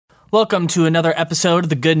Welcome to another episode of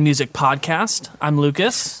the Good Music Podcast. I'm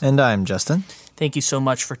Lucas. And I'm Justin. Thank you so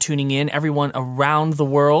much for tuning in, everyone around the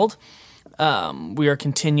world. We are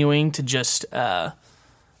continuing to just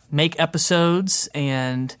make episodes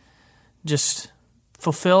and just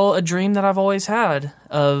fulfill a dream that I've always had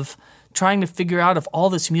of trying to figure out if all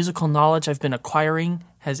this musical knowledge I've been acquiring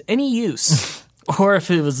has any use or if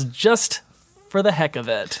it was just for the heck of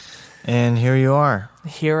it. And here you are.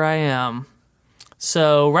 Here I am.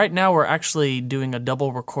 So right now we're actually doing a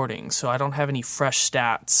double recording, so I don't have any fresh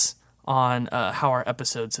stats on how our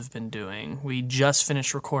episodes have been doing. We just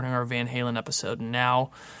finished recording our Van Halen episode, and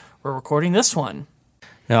now we're recording this one.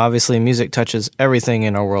 Now, obviously, music touches everything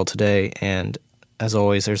in our world today, and as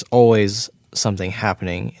always, there's always something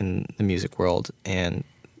happening in the music world. And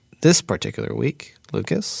this particular week,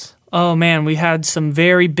 Lucas? Oh man, we had some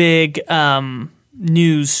very big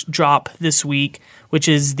news drop this week, which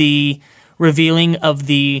is the revealing of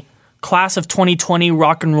the Class of 2020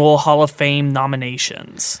 Rock and Roll Hall of Fame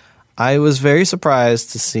nominations. I was very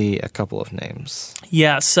surprised to see a couple of names.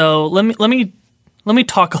 Yeah, so let me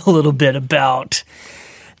talk a little bit about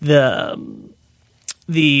the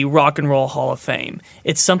Rock and Roll Hall of Fame.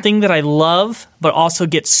 It's something that I love, but also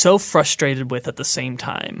get so frustrated with at the same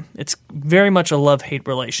time. It's very much a love-hate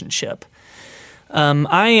relationship.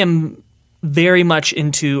 I am very much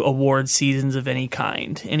into award seasons of any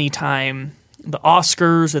kind. Anytime the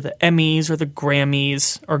Oscars or the Emmys or the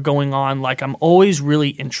Grammys are going on, like I'm always really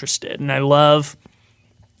interested. And I love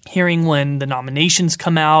hearing when the nominations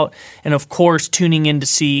come out and, of course, tuning in to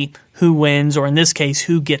see who wins or, in this case,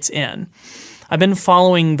 who gets in. I've been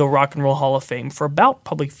following the Rock and Roll Hall of Fame for about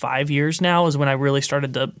probably 5 years now is when I really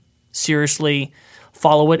started to seriously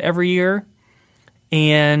follow it every year.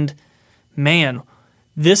 And, man,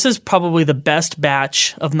 this is probably the best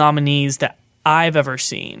batch of nominees that I've ever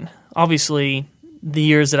seen. Obviously, the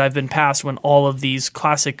years that I've been past when all of these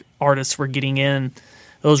classic artists were getting in,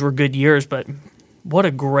 those were good years, but what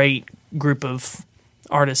a great group of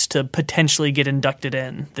artists to potentially get inducted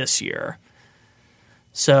in this year.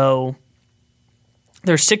 So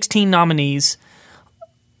there's 16 nominees.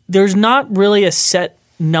 There's not really a set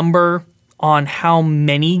number on how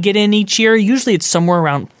many get in each year. Usually it's somewhere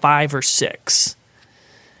around 5 or 6.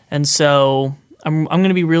 And so I'm going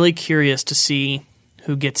to be really curious to see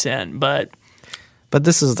who gets in. But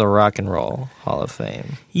this is the Rock and Roll Hall of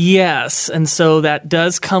Fame. Yes, and so that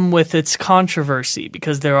does come with its controversy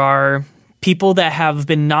because there are people that have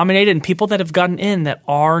been nominated and people that have gotten in that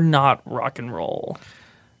are not rock and roll.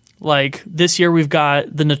 Like this year we've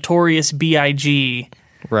got the Notorious B.I.G.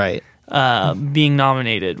 Right. Being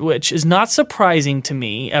nominated, which is not surprising to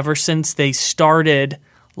me ever since they started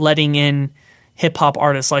letting in hip-hop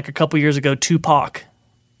artists. Like a couple years ago, Tupac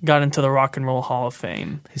got into the Rock and Roll Hall of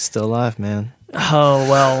Fame. He's still alive, man. Oh,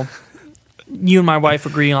 well, you and my wife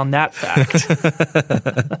agree on that fact.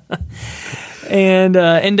 And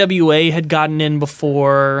NWA had gotten in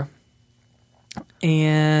before.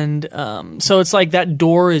 And so it's like that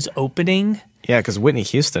door is opening. Yeah, because Whitney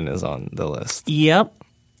Houston is on the list. Yep.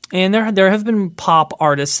 And there have been pop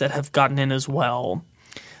artists that have gotten in as well.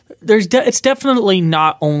 It's definitely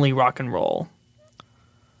not only rock and roll.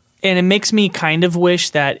 And it makes me kind of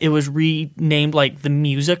wish that it was renamed like the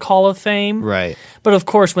Music Hall of Fame. Right. But of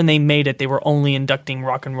course, when they made it, they were only inducting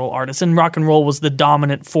rock and roll artists. And rock and roll was the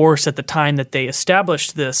dominant force at the time that they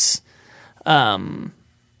established this. I'm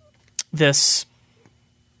going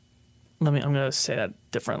to say that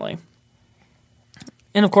differently.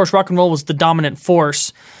 And of course, rock and roll was the dominant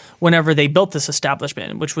force whenever they built this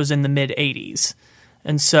establishment, which was in the mid-'80s.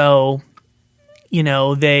 And so,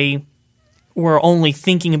 they were only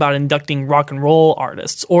thinking about inducting rock and roll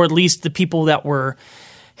artists, or at least the people that were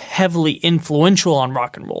heavily influential on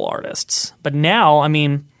rock and roll artists. But now, I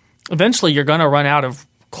mean, eventually you're going to run out of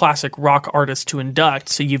classic rock artists to induct,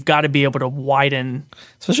 so you've got to be able to widen.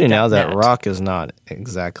 Especially now that rock is not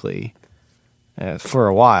exactly, for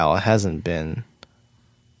a while, it hasn't been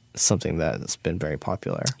something that's been very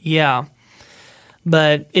popular. Yeah.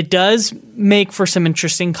 But it does make for some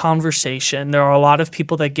interesting conversation. There are a lot of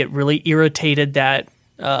people that get really irritated that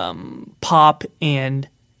pop and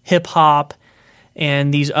hip-hop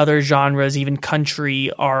and these other genres, even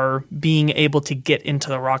country, are being able to get into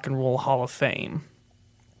the Rock and Roll Hall of Fame.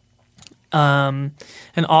 And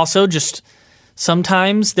also just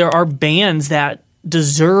sometimes there are bands that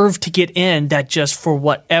deserve to get in that just for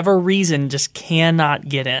whatever reason just cannot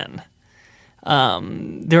get in.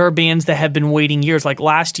 There are bands that have been waiting years. Like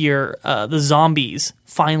last year, the Zombies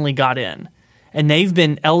finally got in. And they've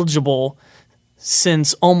been eligible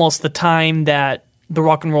since almost the time that the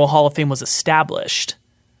Rock and Roll Hall of Fame was established.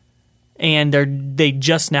 and they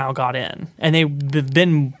just now got in, and they've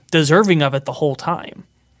been deserving of it the whole time.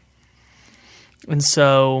 And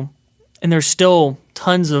so, and there's still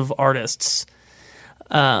tons of artists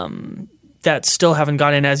that still haven't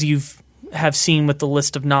got in, as have seen with the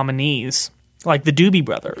list of nominees, like the Doobie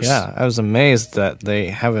Brothers. Yeah, I was amazed that they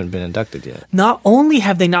haven't been inducted yet. Not only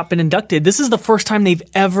have they not been inducted, this is the first time they've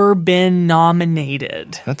ever been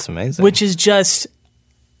nominated. That's amazing. Which is just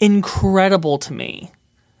incredible to me.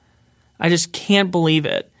 I just can't believe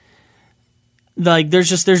it. Like,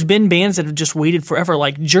 there's been bands that have just waited forever.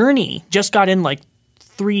 Like Journey just got in like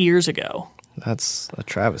 3 years ago. That's a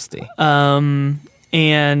travesty.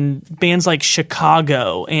 And bands like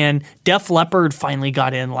Chicago and Def Leppard finally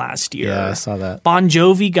got in last year. Yeah, I saw that. Bon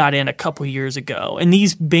Jovi got in a couple years ago. And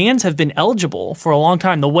these bands have been eligible for a long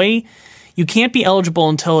time. The way you can't be eligible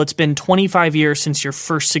until it's been 25 years since your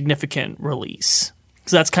first significant release.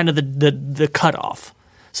 So that's kind of the cutoff.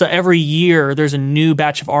 So every year there's a new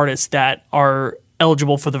batch of artists that are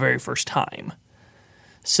eligible for the very first time.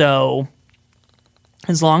 So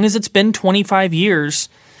as long as it's been 25 years,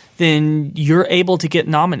 then you're able to get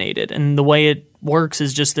nominated. And the way it works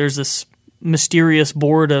is just there's this mysterious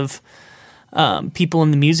board of people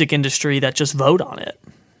in the music industry that just vote on it.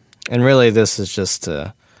 And really, this is just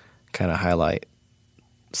to kind of highlight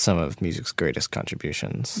some of music's greatest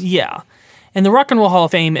contributions. Yeah. And the Rock and Roll Hall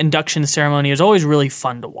of Fame induction ceremony is always really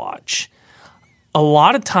fun to watch. A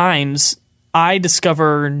lot of times, I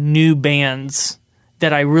discover new bands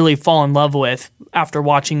that I really fall in love with after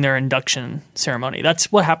watching their induction ceremony.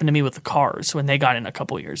 That's what happened to me with the Cars when they got in a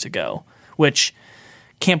couple years ago, which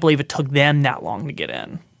can't believe it took them that long to get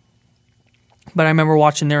in. But I remember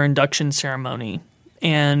watching their induction ceremony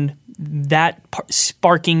and that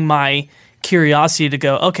sparking my curiosity to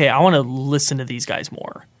go, okay, I want to listen to these guys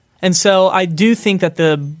more. And so I do think that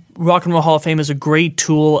the Rock and Roll Hall of Fame is a great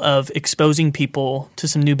tool of exposing people to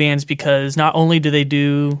some new bands, because not only do they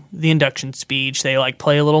do the induction speech, they like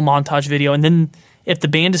play a little montage video, and then if the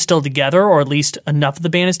band is still together, or at least enough of the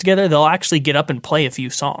band is together, they'll actually get up and play a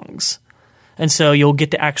few songs. And so you'll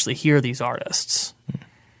get to actually hear these artists.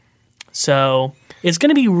 So it's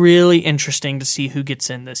going to be really interesting to see who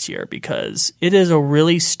gets in this year, because it is a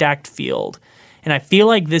really stacked field. And I feel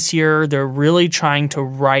like this year they're really trying to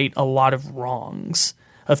right a lot of wrongs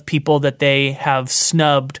of people that they have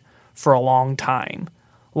snubbed for a long time,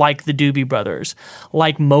 like the Doobie Brothers,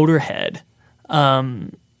 like Motorhead.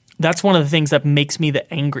 That's one of the things that makes me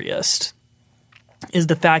the angriest, is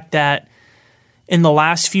the fact that in the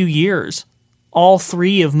last few years, all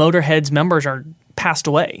three of Motorhead's members are passed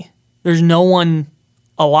away. There's no one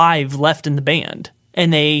alive left in the band.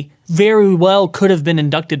 And they very well could have been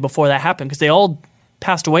inducted before that happened, because they all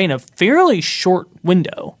passed away in a fairly short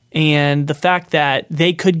window. And the fact that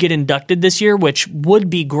they could get inducted this year, which would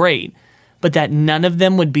be great, but that none of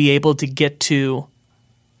them would be able to get to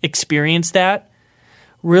experience that,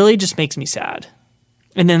 really just makes me sad.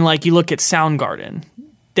 And then like you look at Soundgarden,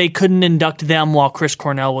 they couldn't induct them while Chris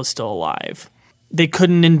Cornell was still alive. They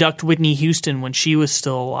couldn't induct Whitney Houston when she was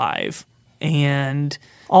still alive. And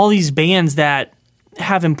all these bands that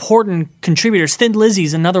have important contributors. Thin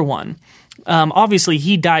Lizzy's another one. Obviously,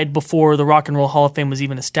 he died before the Rock and Roll Hall of Fame was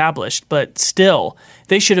even established, but still,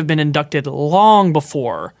 they should have been inducted long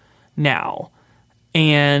before now.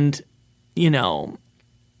 And, you know,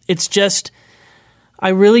 it's just, I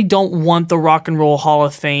really don't want the Rock and Roll Hall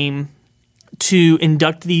of Fame to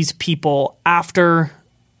induct these people after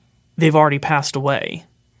they've already passed away.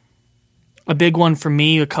 A big one for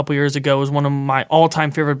me a couple years ago was one of my all-time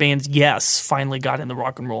favorite bands, Yes, finally got in the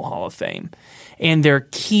Rock and Roll Hall of Fame. And their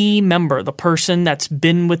key member, the person that's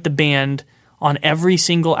been with the band on every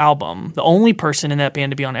single album, the only person in that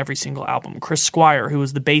band to be on every single album, Chris Squire, who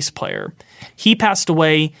was the bass player, he passed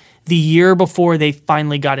away the year before they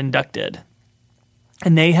finally got inducted.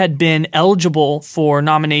 And they had been eligible for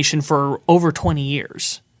nomination for over 20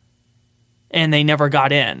 years. And they never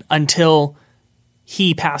got in until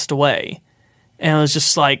he passed away. And it was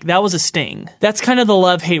just like, that was a sting. That's kind of the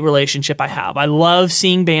love-hate relationship I have. I love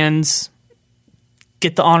seeing bands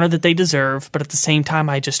get the honor that they deserve, but at the same time,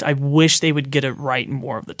 I wish they would get it right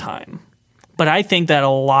more of the time. But I think that a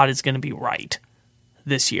lot is going to be right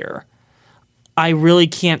this year. I really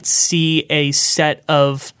can't see a set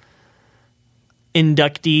of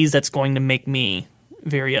inductees that's going to make me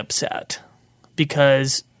very upset,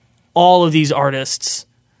 because all of these artists,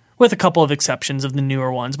 with a couple of exceptions of the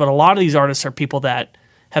newer ones, but a lot of these artists are people that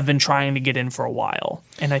have been trying to get in for a while.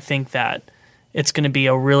 And I think that it's going to be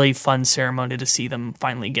a really fun ceremony to see them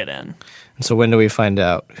finally get in. And so when do we find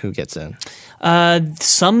out who gets in?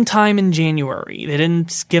 Sometime in January. They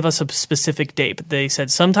didn't give us a specific date, but they said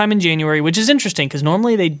sometime in January, which is interesting because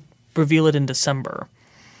normally they reveal it in December.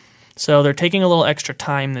 So they're taking a little extra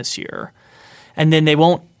time this year. And then they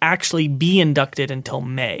won't actually be inducted until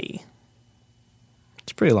May.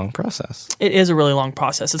 It's a pretty long process. It is a really long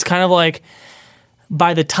process. It's kind of like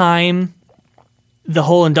by the time the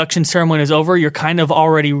whole induction ceremony is over, you're kind of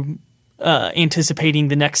already anticipating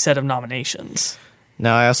the next set of nominations.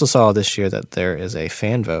 Now, I also saw this year that there is a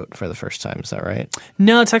fan vote for the first time. Is that right?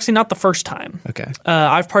 No, it's actually not the first time. Okay.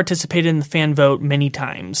 I've participated in the fan vote many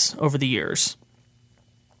times over the years.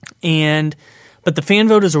 But the fan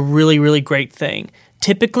vote is a really, really great thing.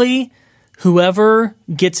 Typically, whoever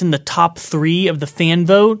gets in the top 3 of the fan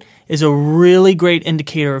vote is a really great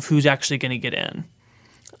indicator of who's actually going to get in.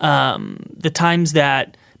 The times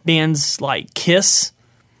that bands like Kiss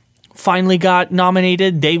finally got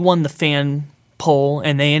nominated, they won the fan poll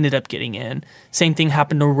and they ended up getting in. Same thing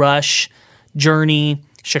happened to Rush, Journey,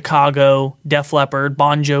 Chicago, Def Leppard,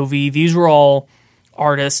 Bon Jovi. These were all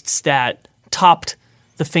artists that topped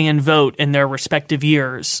the fan vote in their respective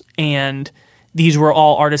years, and these were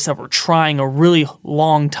all artists that were trying a really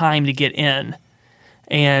long time to get in,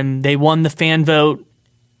 and they won the fan vote.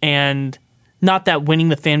 And not that winning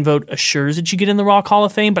the fan vote assures that you get in the Rock Hall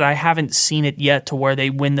of Fame, but I haven't seen it yet to where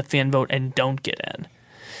they win the fan vote and don't get in.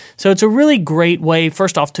 So it's a really great way,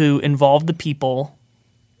 first off, to involve the people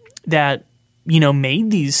that,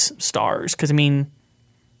 made these stars. Because, a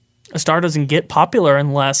star doesn't get popular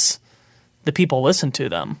unless the people listen to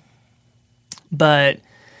them. But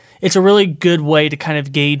it's a really good way to kind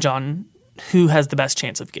of gauge on who has the best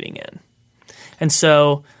chance of getting in. And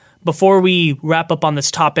so before we wrap up on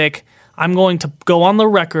this topic, I'm going to go on the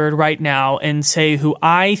record right now and say who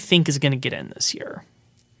I think is going to get in this year.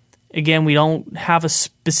 Again, we don't have a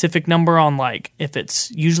specific number on if it's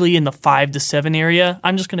usually in the 5 to 7 area.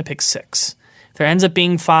 I'm just going to pick 6. If there ends up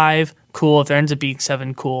being 5, cool. If there ends up being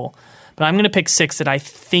 7, cool. But I'm going to pick 6 that I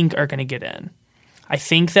think are going to get in. I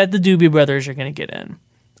think that the Doobie Brothers are going to get in.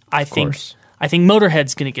 I think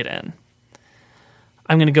Motorhead's going to get in.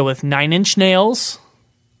 I'm going to go with 9 Inch Nails.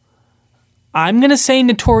 I'm going to say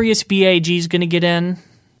Notorious B.I.G. is going to get in.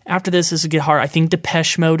 After this is going to get hard. I think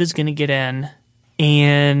Depeche Mode is going to get in.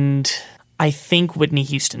 And I think Whitney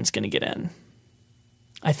Houston's going to get in.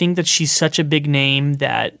 I think that she's such a big name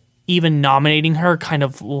that even nominating her kind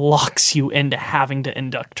of locks you into having to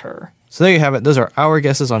induct her. So there you have it. Those are our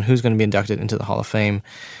guesses on who's going to be inducted into the Hall of Fame.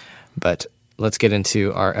 But let's get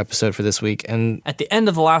into our episode for this week. And at the end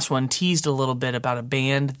of the last one, teased a little bit about a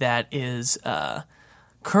band that is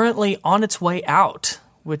currently on its way out,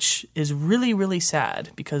 which is really, really sad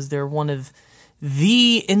because they're one of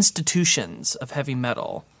the institutions of heavy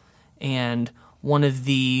metal and one of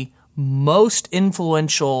the most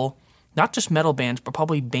influential, not just metal bands, but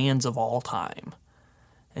probably bands of all time.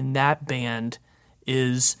 And that band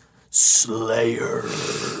is Slayer.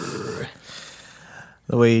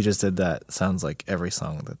 The way you just did that sounds like every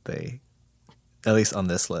song that they, at least on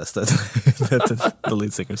this list, that the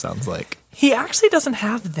lead singer sounds like. He actually doesn't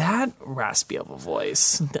have that raspy of a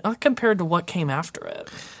voice, not compared to what came after it.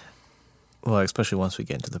 Well, especially once we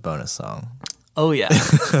get into the bonus song. Oh, yeah.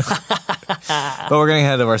 But we're getting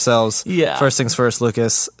ahead of ourselves. Yeah. First things first,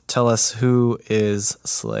 Lucas, tell us who is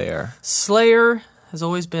Slayer? Slayer has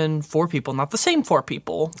always been 4 people. Not the same 4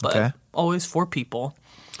 people, but always 4 people.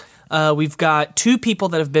 We've got 2 people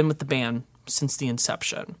that have been with the band since the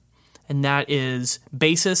inception. And that is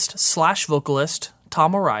bassist / vocalist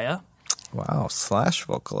Tom Araya. Wow, /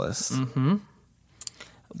 vocalist. Mm-hmm.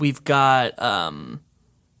 We've got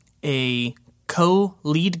a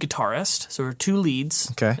co-lead guitarist. So there are 2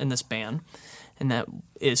 leads in this band. And that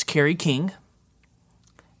is Kerry King.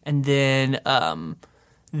 And then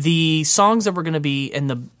the songs that we're going to be, and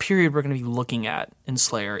the period we're going to be looking at in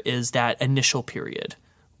Slayer is that initial period,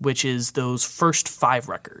 which is those first 5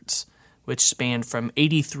 records, which spanned from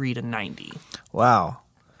 83 to 90. Wow.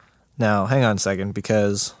 Now, hang on a second,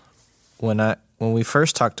 because when we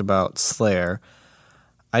first talked about Slayer,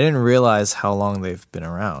 I didn't realize how long they've been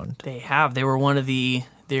around. They have. They were one of the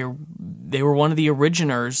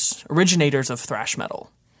originators of thrash metal.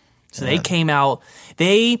 So they came out.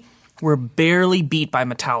 They were barely beat by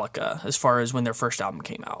Metallica as far as when their first album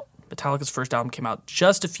came out. Metallica's first album came out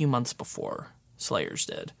just a few months before Slayer's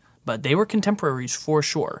did, but they were contemporaries for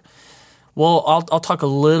sure. Well, I'll talk a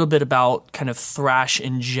little bit about kind of thrash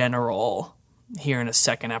in general here in a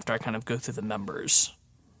second after I kind of go through the members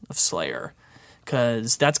of Slayer.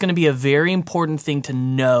 because that's going to be a very important thing to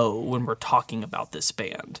know when we're talking about this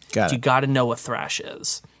band. Got it. You got to know what thrash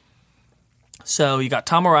is. So you got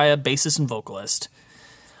Tom Araya, bassist and vocalist.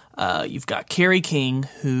 You've got Kerry King,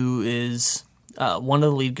 who is one of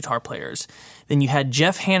the lead guitar players. Then you had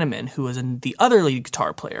Jeff Hanneman, who was the other lead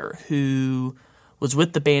guitar player, who was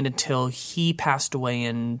with the band until he passed away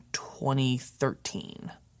in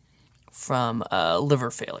 2013 from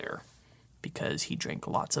liver failure because he drank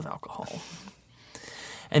lots of alcohol.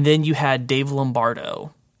 And then you had Dave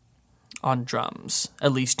Lombardo on drums,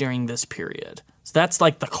 at least during this period. So that's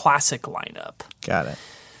like the classic lineup. Got it.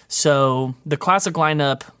 So the classic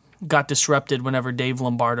lineup got disrupted whenever Dave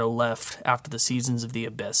Lombardo left after the Seasons of the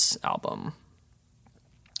Abyss album.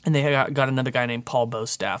 And they got another guy named Paul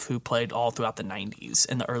Bostaff who played all throughout the 90s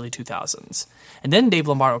and the early 2000s. And then Dave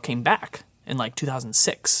Lombardo came back in like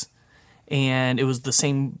 2006. And it was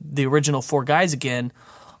the original four guys again,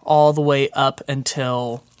 all the way up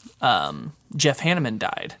until Jeff Hanneman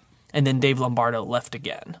died. And then Dave Lombardo left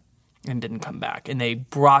again and didn't come back. And they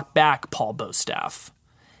brought back Paul Bostaff.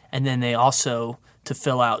 And then they also, to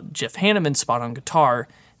fill out Jeff Hanneman's spot on guitar,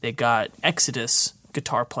 they got Exodus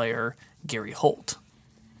guitar player Gary Holt.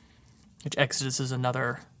 Which Exodus is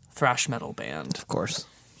another thrash metal band. Of course.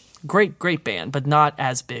 Great band, but not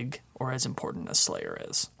as big or as important as Slayer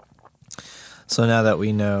is. So now that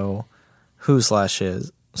we know who Slash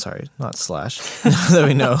is, sorry, not Slash, now that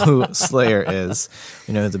we know who Slayer is,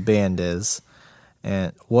 we know who the band is,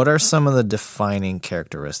 and what are some of the defining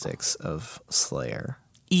characteristics of Slayer?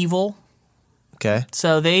 Evil. Okay.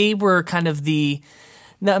 So they were kind of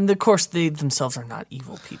now, of course, they themselves are not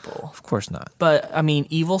evil people. Of course not. But, I mean,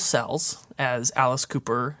 evil sells, as Alice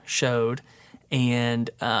Cooper showed,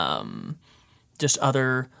 and just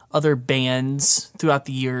other bands throughout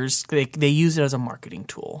the years, they use it as a marketing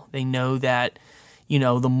tool. They know that,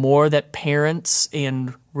 the more that parents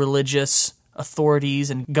and religious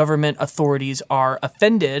authorities and government authorities are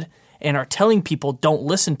offended and are telling people don't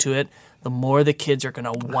listen to it, the more the kids are going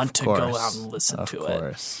to want to go out and listen to it. Of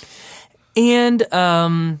course. And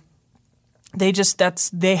they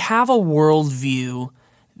have a worldview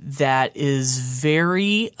that is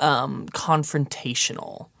very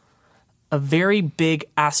confrontational. A very big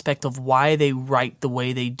aspect of why they write the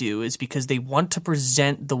way they do is because they want to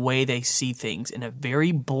present the way they see things in a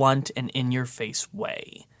very blunt and in-your-face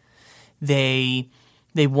way. They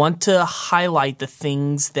want to highlight the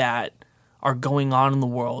things that are going on in the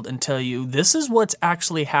world and tell you this is what's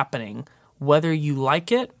actually happening, whether you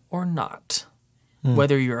like it or not,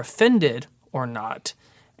 whether you're offended or not,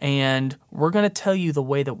 and we're going to tell you the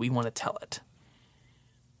way that we want to tell it.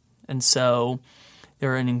 And so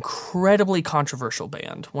they're an incredibly controversial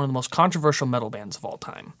band, one of the most controversial metal bands of all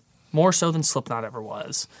time, more so than Slipknot ever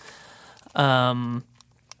was,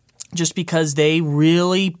 just because they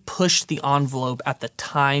really pushed the envelope at the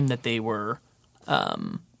time that they were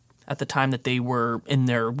in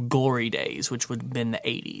their glory days, which would have been the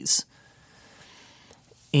 80s.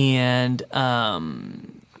 And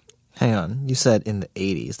hang on, you said in the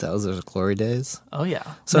 80s, that was their glory days? Oh,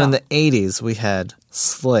 yeah. So in the 80s, we had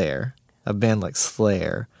Slayer, a band like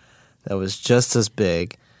Slayer, that was just as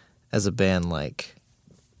big as a band like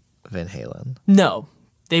Van Halen. No,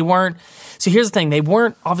 they weren't. So here's the thing. They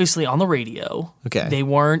weren't obviously on the radio. Okay. They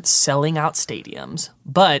weren't selling out stadiums.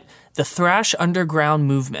 But the thrash underground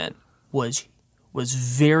movement was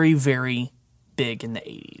very, very big in the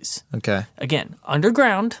 80s. Okay. Again,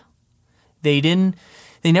 underground. They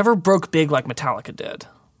never broke big like Metallica did.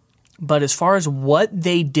 But as far as what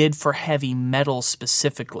they did for heavy metal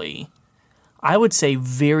specifically, I would say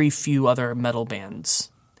very few other metal bands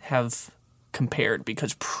have compared,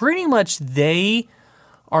 because pretty much they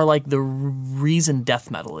are like the reason death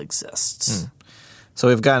metal exists. So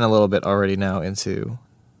we've gotten a little bit already now into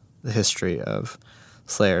the history of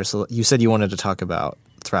Slayer. So you said you wanted to talk about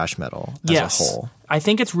thrash metal as a whole. I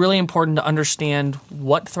think it's really important to understand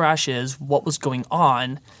what thrash is, what was going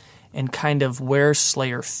on, and kind of where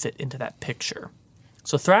Slayer fit into that picture.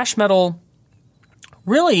 So thrash metal,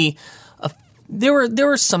 really, there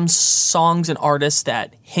were some songs and artists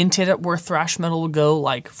that hinted at where thrash metal would go.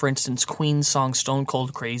 Like, for instance, Queen's song "Stone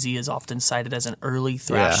Cold Crazy" is often cited as an early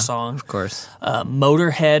thrash song. Of course.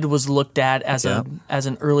 Motorhead was looked at as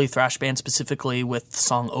an early thrash band, specifically with the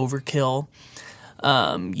song "Overkill."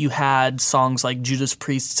 You had songs like Judas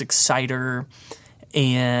Priest's "Exciter"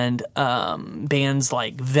 and bands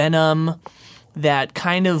like Venom that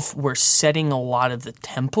kind of were setting a lot of the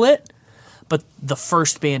template. But the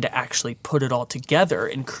first band to actually put it all together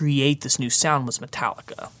and create this new sound was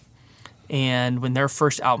Metallica. And when their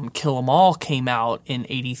first album, Kill 'Em All, came out in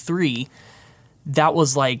 '83, that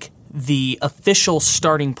was like the official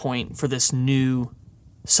starting point for this new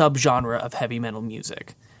subgenre of heavy metal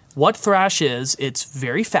music. What thrash is, it's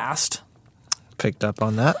very fast, Picked up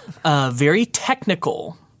on that. very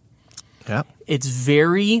technical, Yeah. it's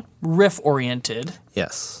very riff-oriented,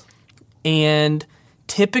 Yes. and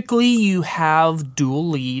typically you have dual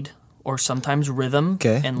lead or sometimes rhythm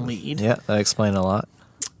Okay. and lead. Yeah, that explains a lot.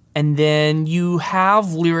 And then you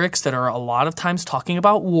have lyrics that are a lot of times talking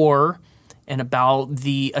about war and about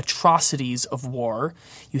the atrocities of war.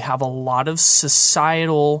 You have a lot of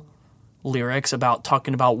societal lyrics about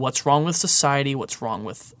talking about what's wrong with society, what's wrong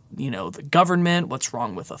with, the government, what's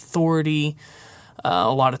wrong with authority,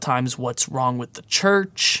 a lot of times what's wrong with the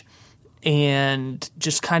church, and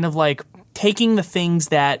just kind of like taking the things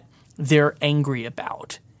that they're angry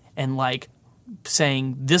about and like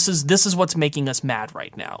saying this is what's making us mad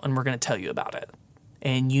right now, and we're going to tell you about it,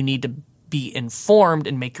 and you need to be informed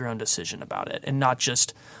and make your own decision about it, and not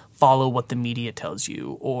just follow what the media tells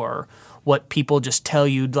you or what people just tell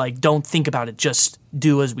you, like, don't think about it, just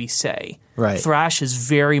do as we say. Right. Thrash is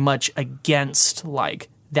very much against like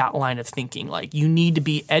that line of thinking. Like, you need to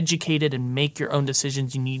be educated and make your own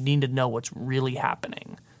decisions. You need to know what's really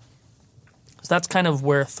happening. So that's kind of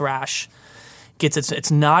where thrash gets its.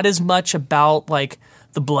 It's not as much about like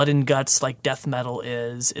the blood and guts like death metal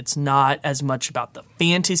is. It's not as much about the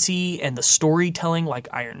fantasy and the storytelling like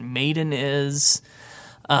Iron Maiden is.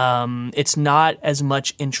 It's not as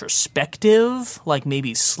much introspective like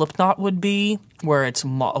maybe Slipknot would be, where it's a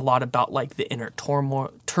lot about like the inner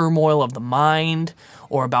turmoil of the mind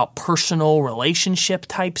or about personal relationship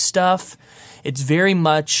type stuff. It's very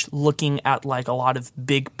much looking at like a lot of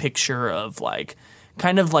big picture of like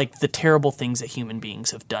kind of like the terrible things that human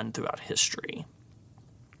beings have done throughout history.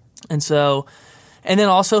 And then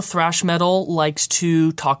also thrash metal likes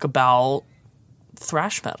to talk about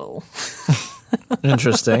thrash metal.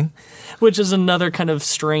 Interesting. Which is another kind of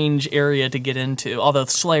strange area to get into, although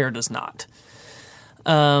Slayer does not.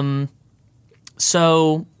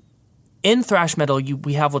 So in thrash metal,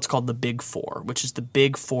 we have what's called the Big Four, which is the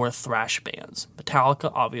big four thrash bands.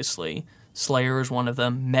 Metallica, obviously. Slayer is one of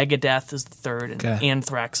them. Megadeth is the third, and Okay.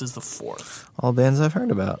 Anthrax is the fourth. All bands I've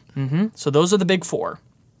heard about. So those are the big four.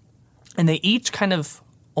 And they each kind of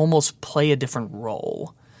almost play a different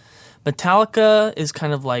role. Metallica is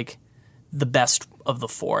kind of like the best of the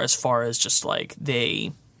four as far as just like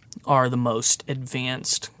they are the most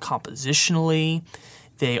advanced compositionally.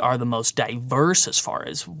 They are the most diverse as far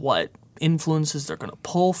as what influences they're going to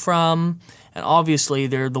pull from. And obviously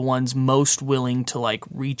they're the ones most willing to like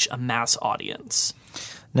reach a mass audience.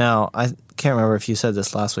 Now, I can't remember if you said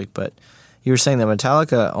this last week, but you were saying that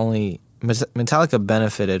Metallica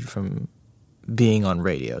benefited from being on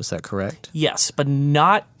radio. Is that correct? Yes, but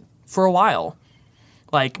not for a while.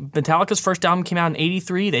 Like, Metallica's first album came out in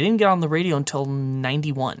 83. They didn't get on the radio until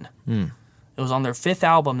 91. It was on their fifth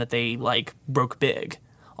album that they, like, broke big.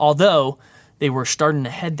 Although, they were starting to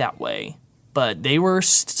head that way. But they were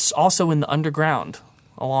also in the underground,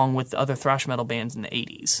 along with the other thrash metal bands in the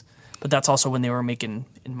 80s. But that's also when they were making,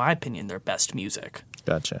 in my opinion, their best music.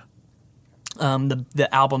 Gotcha. The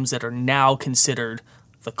albums that are now considered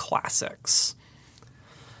the classics.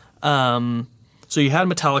 So you had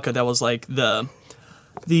Metallica that was, like, the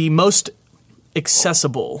most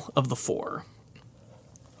accessible of the four.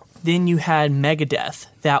 Then you had Megadeth,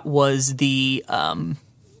 that was the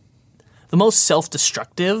most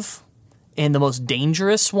self-destructive and the most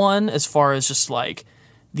dangerous one, as far as just like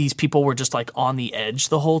these people were just like on the edge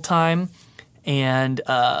the whole time, and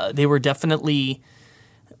they were definitely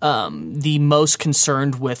the most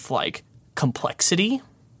concerned with like complexity,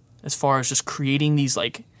 as far as just creating these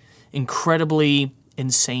like incredibly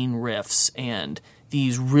insane riffs and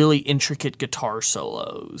these really intricate guitar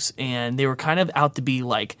solos, and they were kind of out to be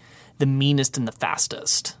like the meanest and the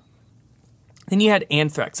fastest. Then you had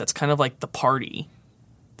Anthrax, that's kind of like the party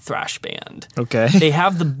thrash band. Okay.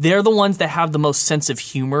 They're the ones that have the most sense of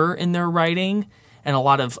humor in their writing, and a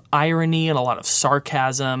lot of irony and a lot of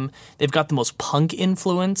sarcasm. They've got the most punk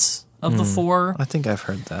influence of the four. I think I've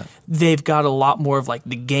heard that. They've got a lot more of like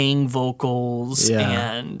the gang vocals, Yeah.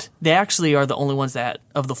 and they actually are the only ones that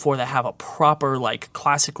of the four that have a proper like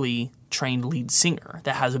classically trained lead singer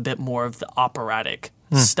that has a bit more of the operatic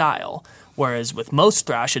style. Whereas with most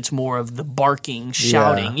thrash, it's more of the barking,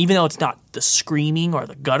 shouting. Yeah. Even though it's not the screaming or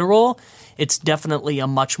the guttural, it's definitely a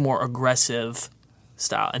much more aggressive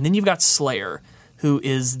style. And then you've got Slayer, who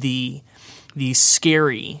is the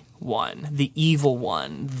scary one, the evil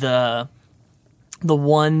one, the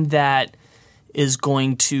one that is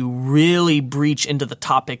going to really breach into the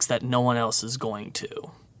topics that no one else is going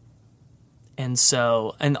to.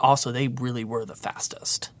 And also they really were the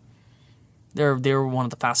fastest. They're one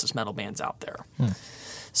of the fastest metal bands out there.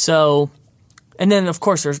 So, and then of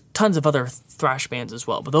course there's tons of other thrash bands as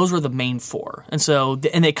well, but those were the main four. And so,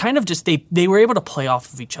 and they kind of just they were able to play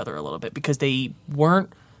off of each other a little bit because they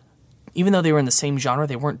weren't, even though they were in the same genre,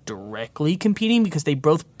 they weren't directly competing because they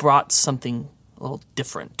both brought something a little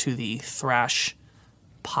different to the thrash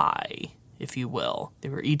pie, if you will. They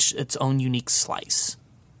were each its own unique slice.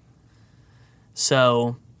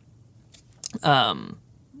 So, so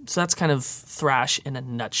that's kind of thrash in a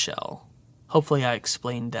nutshell. Hopefully I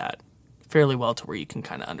explained that fairly well to where you can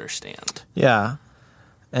kind of understand. Yeah.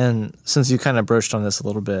 And since you kind of broached on this a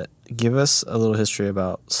little bit, give us a little history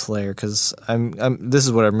about Slayer, because this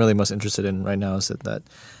is what I'm really most interested in right now, is that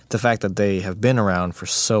the fact that they have been around for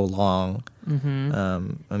so long.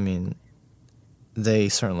 I mean, they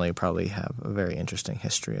certainly probably have a very interesting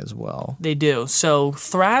history as well. They do. So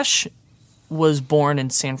thrash was born in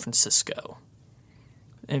San Francisco,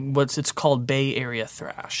 and it's called Bay Area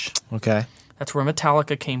thrash. Okay. That's where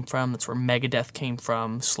Metallica came from. That's where Megadeth came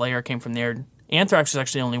from. Slayer came from there. Anthrax was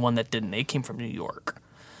actually the only one that didn't. They came from New York.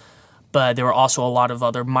 But there were also a lot of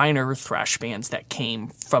other minor thrash bands that came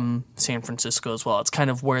from San Francisco as well. It's kind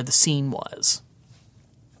of where the scene was.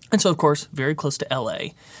 And so, of course, very close to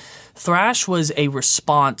L.A. Thrash was a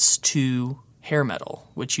response to hair metal,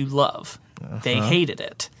 which you love. They hated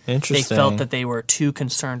it. Interesting. They felt that they were too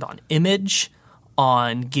concerned on image,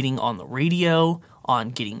 on getting on the radio,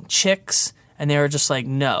 on getting chicks. And they were just like,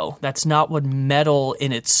 no, that's not what metal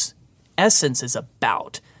in its essence is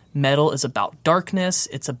about. Metal is about darkness.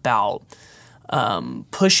 It's about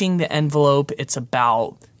pushing the envelope. It's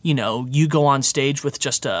about, you go on stage with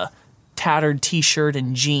just a tattered t-shirt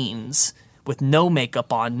and jeans with no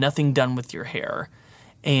makeup on, nothing done with your hair.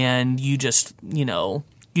 And you just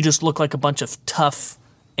look like a bunch of tough,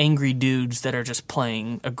 angry dudes that are just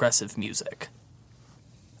playing aggressive music.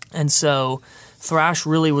 And so thrash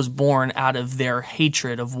really was born out of their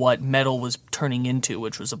hatred of what metal was turning into,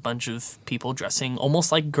 which was a bunch of people dressing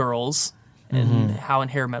almost like girls, and how in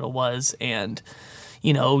hair metal was, and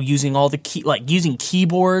using all the using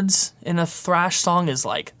keyboards in a thrash song is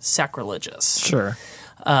like sacrilegious. Sure.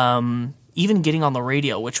 Even getting on the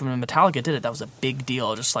radio, which when Metallica did it, that was a big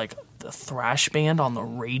deal. Just like the thrash band on the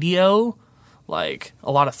radio. Like,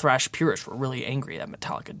 a lot of thrash purists were really angry that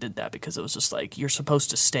Metallica did that because it was just like, you're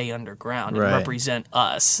supposed to stay underground and represent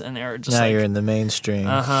us. And they were just now you're in the mainstream. It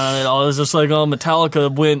was just like, oh,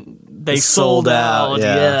 Metallica they sold out.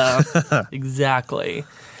 Yeah. Exactly.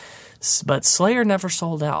 But Slayer never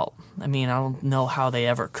sold out. I mean, I don't know how they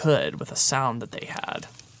ever could with a sound that they had.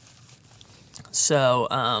 So,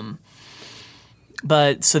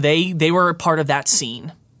 so they were a part of that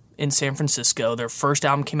scene in San Francisco. Their first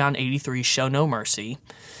album came out in 1983, Show No Mercy.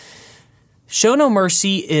 Show No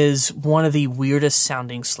Mercy is one of the weirdest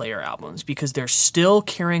sounding Slayer albums because they're still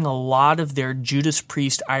carrying a lot of their Judas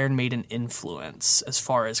Priest, Iron Maiden influence as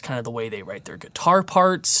far as kind of the way they write their guitar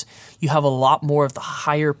parts. You have a lot more of the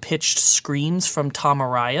higher pitched screams from Tom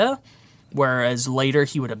Araya, whereas later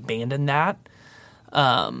he would abandon that.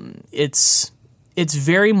 It's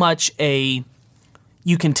very much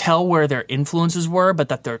you can tell where their influences were, but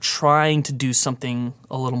that they're trying to do something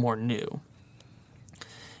a little more new.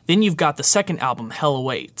 Then you've got the second album, Hell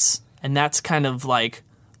Awaits, and that's kind of like,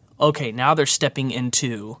 okay, now they're stepping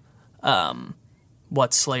into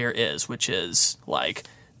what Slayer is, which is like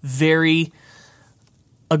very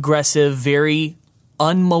aggressive, very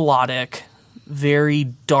unmelodic, very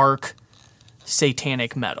dark,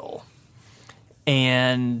 satanic metal.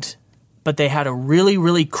 But they had a really,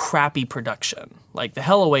 really crappy production. Like, the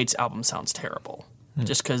Hell Awaits album sounds terrible.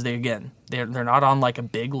 Just because, they're not on, like, a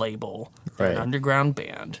big label. They're an underground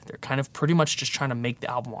band. They're kind of pretty much just trying to make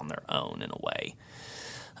the album on their own, in a way.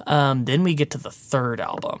 Then we get to the third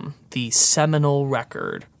album, the seminal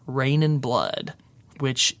record, Rain and Blood,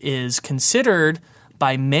 which is considered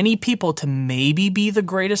by many people to maybe be the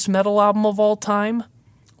greatest metal album of all time.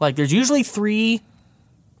 Like, there's usually 4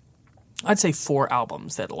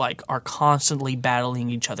 albums that like are constantly battling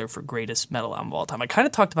each other for greatest metal album of all time. I kind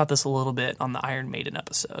of talked about this a little bit on the Iron Maiden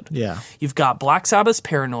episode. Yeah. You've got Black Sabbath's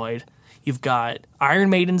Paranoid. You've got Iron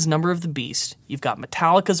Maiden's Number of the Beast. You've got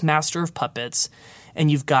Metallica's Master of Puppets. And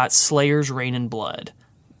you've got Slayer's Rain and Blood.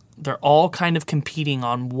 They're all kind of competing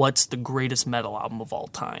on what's the greatest metal album of all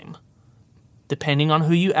time. Depending on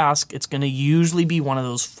who you ask, it's going to usually be one of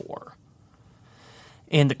those 4.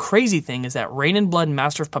 And the crazy thing is that Rain and Blood and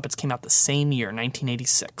Master of Puppets came out the same year,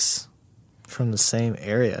 1986. From the same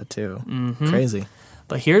area, too. Crazy.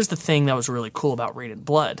 But here's the thing that was really cool about Rain and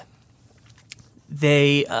Blood.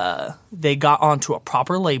 They got onto a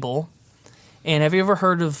proper label. And have you ever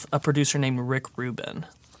heard of a producer named Rick Rubin?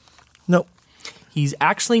 Nope. He's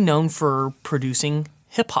actually known for producing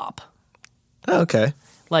hip hop. Okay.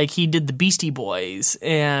 Like he did the Beastie Boys,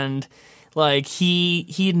 and like he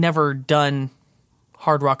had never done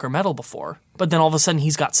hard rock or metal before. But then all of a sudden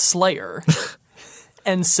he's got Slayer.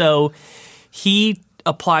 And so he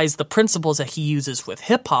applies the principles that he uses with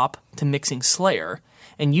hip hop to mixing Slayer.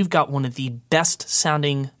 And you've got one of the best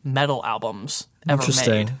sounding metal albums ever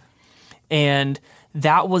made. And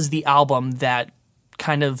that was the album that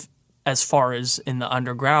kind of, as far as in the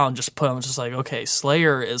underground, just put on just like, okay,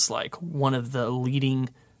 Slayer is like one of the leading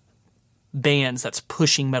bands that's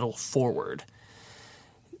pushing metal forward.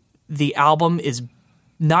 The album is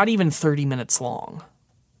not even 30 minutes long,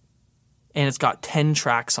 and it's got 10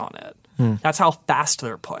 tracks on it. That's how fast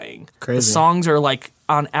they're playing. Crazy. The songs are like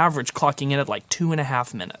on average clocking in at like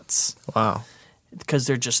 2.5 minutes. Wow. Because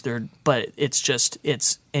but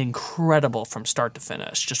it's incredible from start to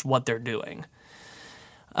finish, just what they're doing.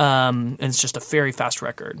 And it's just a very fast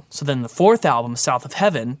record. So then the fourth album, South of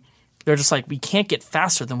Heaven, they're just like, we can't get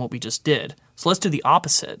faster than what we just did. So let's do the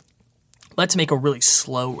opposite. Let's make a really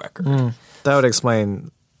slow record. That would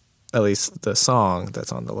explain at least the song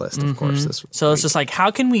that's on the list, of course. So it's just like, how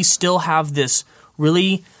can we still have this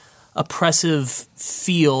really oppressive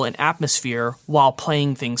feel and atmosphere while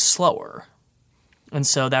playing things slower? And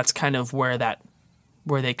so that's kind of where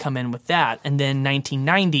they come in with that. And then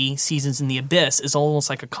 1990, Seasons in the Abyss, is almost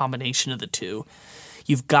like a combination of the two.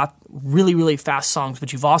 You've got really, really fast songs,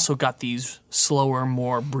 but you've also got these slower,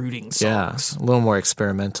 more brooding songs. Yeah, a little more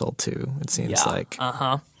experimental too, it seems like.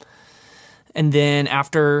 And then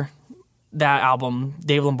after that album,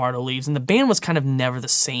 Dave Lombardo leaves, and the band was kind of never the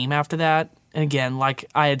same after that. And again, like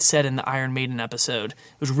I had said in the Iron Maiden episode,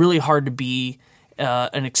 it was really hard to be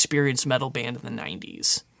an experienced metal band in the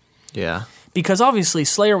 90s. Yeah. Because obviously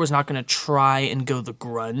Slayer was not going to try and go the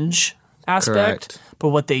grunge aspect. Correct. But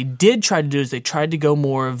what they did try to do is they tried to go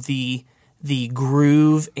more of the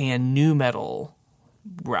groove and nu metal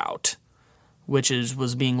route, which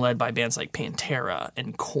was being led by bands like Pantera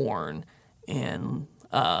and Korn and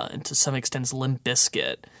to some extent Limp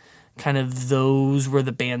Bizkit. Kind of those were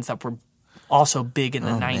the bands that were also big in the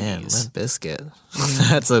 90s. Man, Limp Bizkit.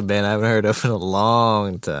 That's a band I haven't heard of in a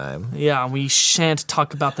long time. Yeah, we shan't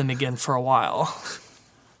talk about them again for a while.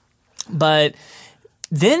 But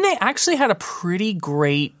then they actually had a pretty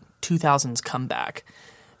great 2000s comeback.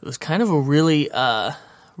 It was kind of a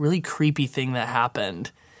really creepy thing that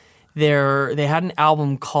happened. They had an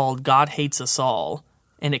album called God Hates Us All,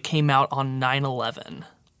 and it came out on 9/11.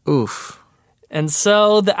 Oof. And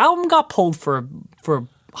so the album got pulled for a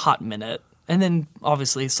hot minute. And then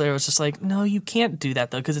obviously Slayer was just like, no, you can't do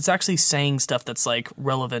that though, because it's actually saying stuff that's like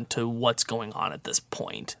relevant to what's going on at this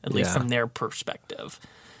point, at least from their perspective.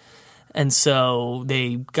 And so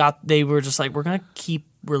they were just like, we're going to keep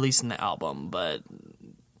releasing the album, but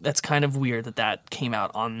that's kind of weird that came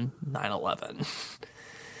out on 9/11.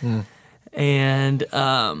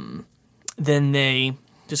 And then they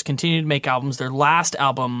just continued to make albums. Their last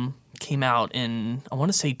album came out in, I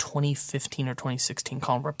want to say 2015 or 2016,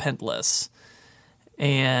 called Repentless.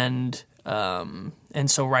 And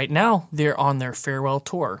so right now they're on their farewell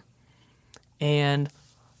tour. And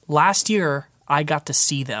last year I got to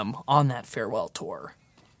see them on that farewell tour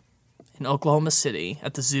in Oklahoma City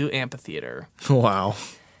at the Zoo Amphitheater. Wow.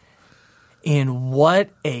 And what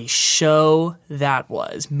a show that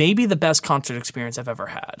was. Maybe the best concert experience I've ever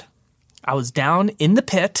had. I was down in the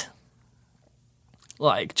pit,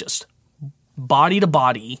 like just body to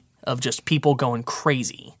body of just people going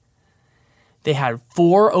crazy. They had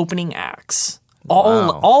 4 opening acts,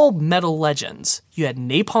 all metal legends. You had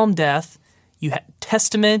Napalm Death, you had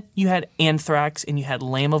Testament, you had Anthrax, and you had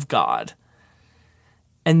Lamb of God.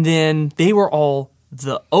 And then they were all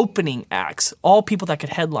the opening acts, all people that could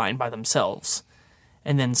headline by themselves.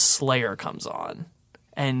 And then Slayer comes on.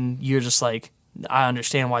 And you're just like, I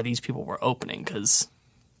understand why these people were opening, because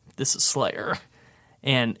this is Slayer.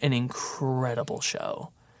 And an incredible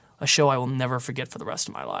show. A show I will never forget for the rest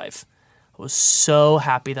of my life. I was so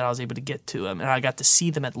happy that I was able to get to them, and I got to see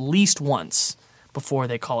them at least once before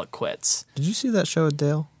they call it quits. Did you see that show with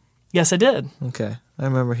Dale? Yes, I did. Okay. I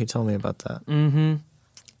remember he told me about that.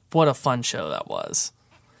 What a fun show that was.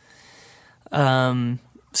 So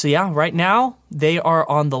yeah, right now they are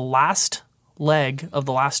on the last leg of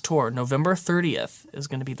the last tour. November 30th is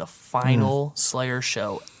going to be the final Slayer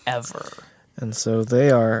show ever. And so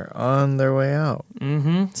they are on their way out.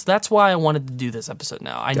 So that's why I wanted to do this episode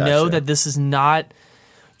now. I know that this is not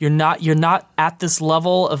you're not at this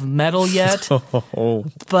level of metal yet.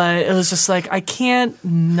 But it was just like, I can't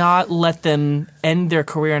not let them end their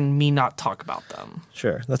career and me not talk about them.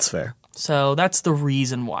 Sure, that's fair. So that's the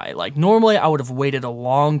reason why. Like normally I would have waited a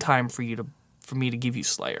long time for me to give you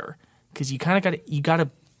Slayer, because you kind of got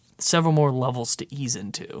several more levels to ease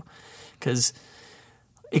into, because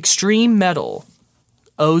extreme metal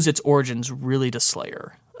owes its origins really to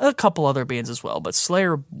Slayer. A couple other bands as well, but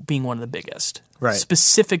Slayer being one of the biggest. Right.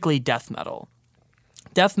 Specifically death metal.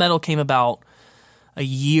 Death metal came about a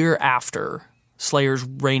year after Slayer's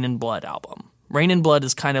Rain in Blood album. Rain in Blood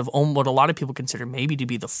is kind of what a lot of people consider maybe to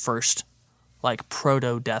be the first like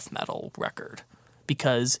proto-death metal record,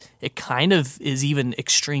 because it kind of is even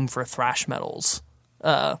extreme for thrash metal's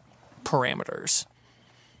parameters.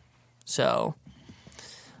 So,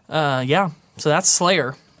 so that's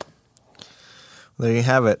Slayer. There you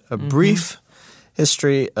have it. A brief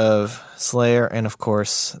history of Slayer and, of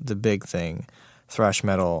course, the big thing, thrash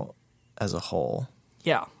metal as a whole.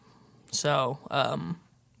 Yeah. So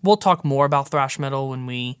we'll talk more about thrash metal when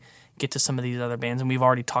we get to some of these other bands, and we've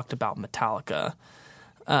already talked about Metallica.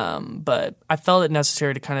 But I felt it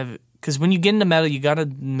necessary to kind of, because when you get into metal, you got to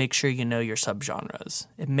make sure you know your subgenres.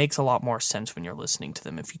 It makes a lot more sense when you're listening to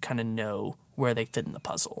them if you kind of know where they fit in the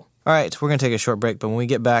puzzle. All right, we're going to take a short break, but when we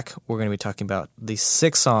get back, we're going to be talking about the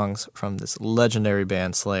 6 songs from this legendary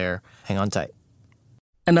band, Slayer. Hang on tight.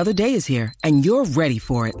 Another day is here, and you're ready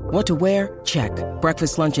for it. What to wear? Check.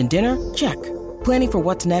 Breakfast, lunch, and dinner? Check. Planning for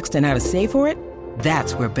what's next and how to save for it?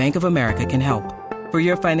 That's where Bank of America can help. For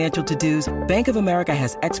your financial to-dos, Bank of America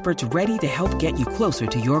has experts ready to help get you closer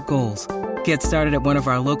to your goals. Get started at one of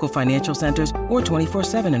our local financial centers or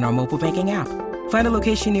 24/7 in our mobile banking app. Find a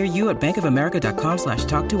location near you at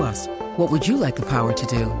bankofamerica.com/talktous. What would you like the power to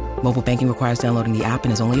do? Mobile banking requires downloading the app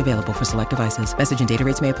and is only available for select devices. Message and data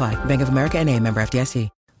rates may apply. Bank of America N.A., member FDIC.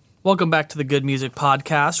 Welcome back to the Good Music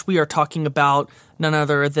Podcast. We are talking about none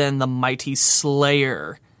other than the mighty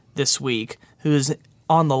Slayer this week, who is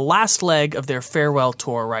on the last leg of their farewell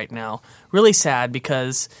tour right now. Really sad,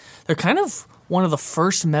 because they're kind of one of the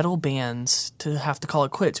first metal bands to have to call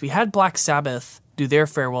it quits. We had Black Sabbath do their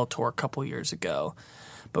farewell tour a couple years ago.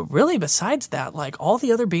 But really, besides that, like, all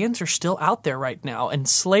the other bands are still out there right now. And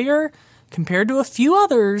Slayer, compared to a few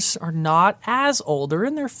others, are not as old. They're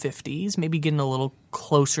in their 50s, maybe getting a little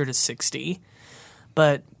closer to 60.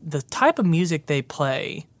 But the type of music they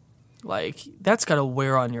play, like, that's got to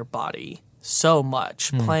wear on your body so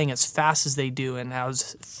much, playing as fast as they do and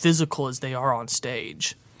as physical as they are on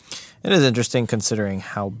stage. It is interesting considering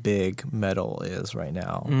how big metal is right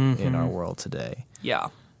now in our world today. Yeah.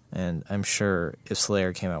 And I'm sure if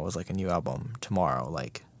Slayer came out with like a new album tomorrow,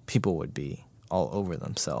 like people would be all over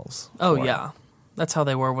themselves. Oh, yeah. That's how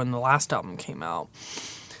they were when the last album came out.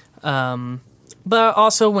 But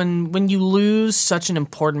also when you lose such an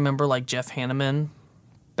important member like Jeff Hanneman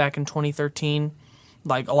back in 2013,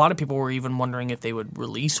 like a lot of people were even wondering if they would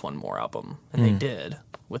release one more album. And they did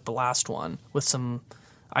with the last one, with some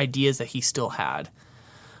ideas that he still had.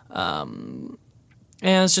 And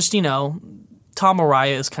it's just, Tom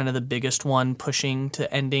Araya is kind of the biggest one pushing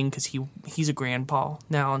to ending, because he's a grandpa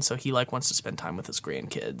now, and so he like wants to spend time with his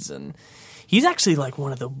grandkids, and he's actually like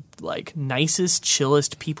one of the like nicest,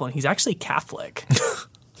 chillest people, and he's actually Catholic.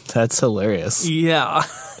 That's hilarious. Yeah.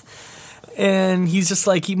 And he's just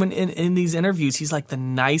like, even in these interviews, he's like the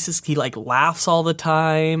nicest. He like laughs all the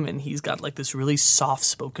time, and he's got like this really soft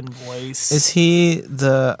spoken voice. Is he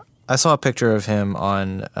I saw a picture of him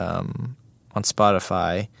on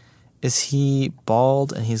Spotify. Is he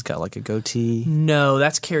bald and he's got like a goatee? No,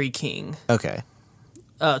 that's Kerry King. Okay.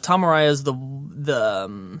 Tom Araya is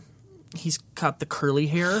he's got the curly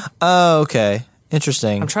hair. Oh, okay.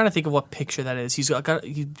 Interesting. I'm trying to think of what picture that is. He's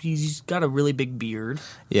got a really big beard.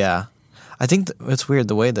 Yeah. I think it's weird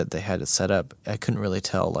the way that they had it set up. I couldn't really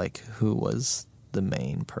tell like who was the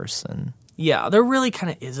main person. Yeah, there really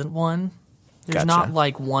kind of isn't one. There's Gotcha. not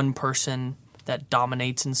like one person that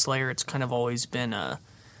dominates in Slayer. It's kind of always been a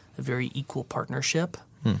very equal partnership.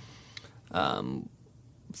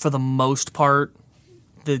 For the most part,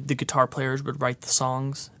 the guitar players would write the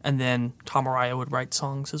songs, and then Tom Araya would write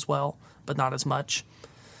songs as well, but not as much.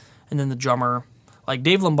 And then the drummer, like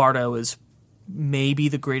Dave Lombardo, is maybe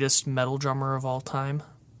the greatest metal drummer of all time.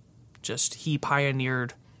 Just he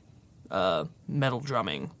pioneered metal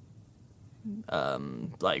drumming,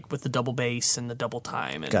 like with the double bass and the double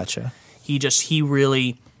time. And Gotcha. He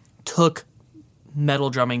really took metal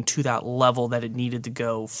drumming to that level that it needed to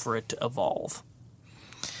go for it to evolve.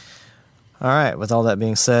 All right. With all that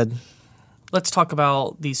being said, Let's talk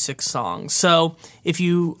about these 6 songs. So if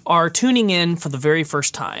you are tuning in for the very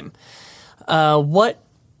first time, what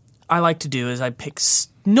I like to do is I pick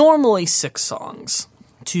normally 6 songs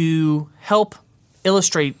to help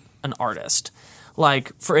illustrate an artist.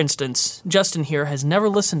 Like, for instance, Justin here has never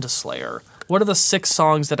listened to Slayer. What are the 6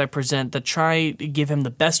 songs that I present that try to give him the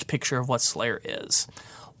best picture of what Slayer is?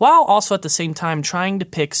 While also at the same time trying to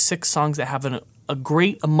pick 6 songs that have a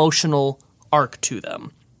great emotional arc to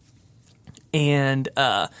them. And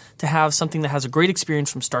to have something that has a great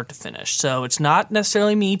experience from start to finish. So it's not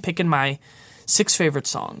necessarily me picking my 6 favorite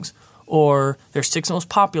songs, or their 6 most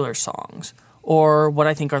popular songs, or what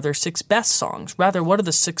I think are their 6 best songs. Rather, what are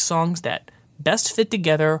the 6 songs that best fit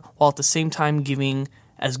together while at the same time giving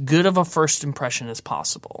as good of a first impression as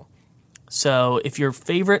possible. So if your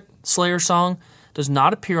favorite Slayer song does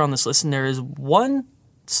not appear on this list, and there is one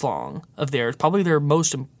song of theirs, probably their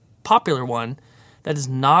most popular one, that is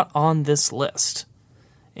not on this list.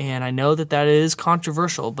 And I know that that is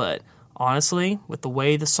controversial, but honestly, with the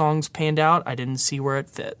way the songs panned out, I didn't see where it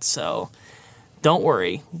fit. So don't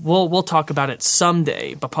worry. We'll talk about it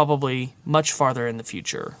someday, but probably much farther in the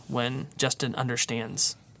future when Justin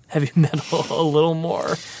understands heavy metal a little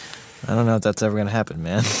more. I don't know if that's ever going to happen,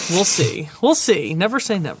 man. We'll see. We'll see. Never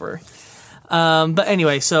say never. But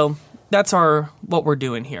anyway, so that's what we're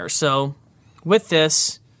doing here. So with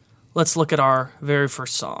this, let's look at our very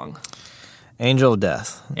first song. Angel of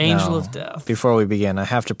Death. Angel Now, of Death. Before we begin, I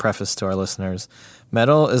have to preface to our listeners,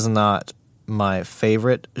 metal is not my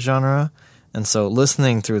favorite genre, and so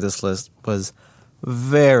listening through this list was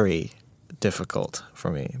very difficult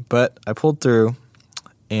for me. But I pulled through,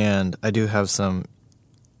 and I do have some,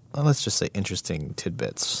 let's just say, interesting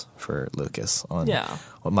tidbits for Lucas on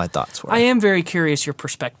what my thoughts were. I am very curious your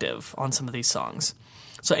perspective on some of these songs.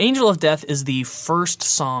 So Angel of Death is the first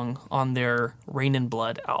song on their Rain and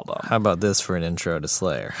Blood album. How about this for an intro to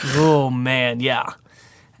Slayer? Oh, man, yeah.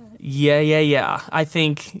 Yeah. I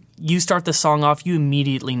think you start the song off, you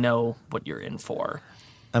immediately know what you're in for.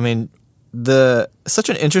 I mean, such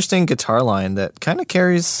an interesting guitar line that kind of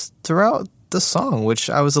carries throughout the song, which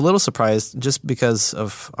I was a little surprised just because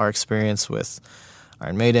of our experience with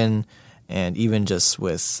Iron Maiden and even just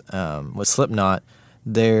with Slipknot.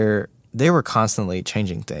 They were constantly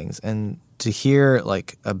changing things, and to hear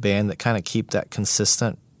like a band that kind of keep that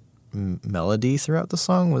consistent melody throughout the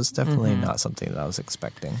song was definitely not something that I was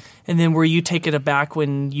expecting. And then were you taken aback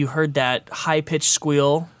when you heard that high-pitched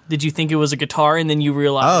squeal? Did you think it was a guitar, and then you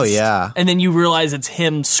realized? Oh, yeah. And then you realize it's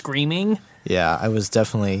him screaming? Yeah, I was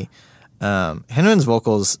definitely... Hanneman's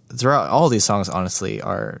vocals throughout all these songs, honestly,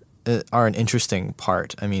 are an interesting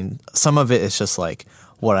part. I mean, some of it is just like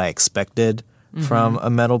what I expected from a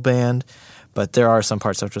metal band, but there are some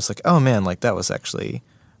parts that are just like, oh man, like that was actually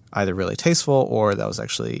either really tasteful or that was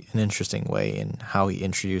actually an interesting way in how he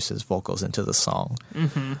introduces vocals into the song.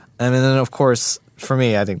 And then of course, for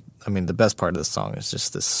me, the best part of the song is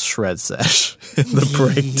just this shred sesh in the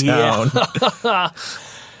breakdown.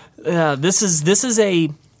 Yeah, this is a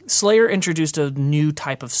Slayer introduced a new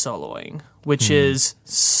type of soloing, which is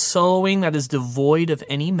soloing that is devoid of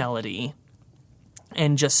any melody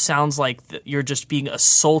and just sounds like you're just being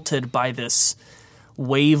assaulted by this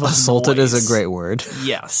wave of Assaulted noise. is a great word.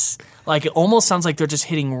 Yes. Like, it almost sounds like they're just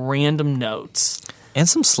hitting random notes. And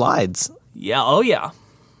some slides. Yeah, oh yeah.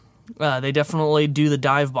 They definitely do the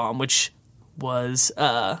dive bomb, which was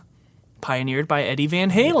pioneered by Eddie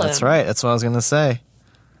Van Halen. That's right. That's what I was going to say.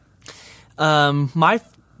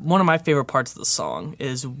 One of my favorite parts of the song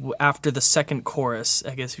is after the second chorus,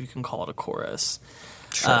 I guess you can call it a chorus,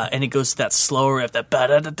 and it goes to that slow riff, that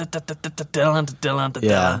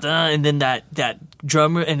and then that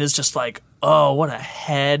drum, and it's just like, oh, what a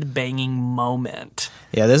head-banging moment.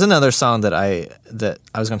 Yeah, there's another song that I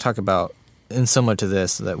was going to talk about, and similar to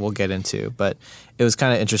this, that we'll get into, but it was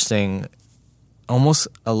kind of interesting, almost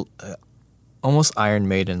Iron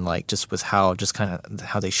Maiden, like just with how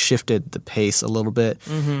they shifted the pace a little bit,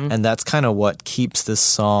 and that's kind of what keeps this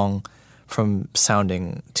song from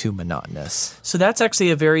sounding too monotonous. So that's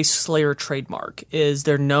actually a very Slayer trademark, is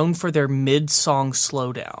they're known for their mid-song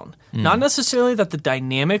slowdown. Not necessarily that the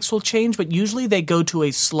dynamics will change, but usually they go to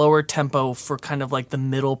a slower tempo for kind of like the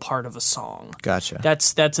middle part of a song. Gotcha.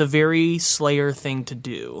 That's a very Slayer thing to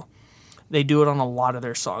do. They do it on a lot of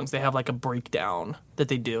their songs. They have like a breakdown that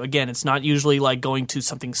they do. Again, it's not usually like going to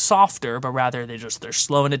something softer, but rather they're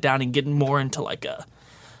slowing it down and getting more into like a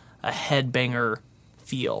headbanger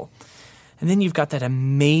feel. And then you've got that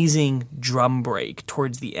amazing drum break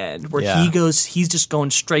towards the end where he's just going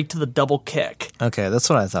straight to the double kick. Okay, that's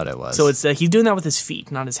what I thought it was. So it's he's doing that with his feet,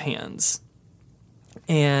 not his hands.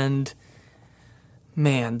 And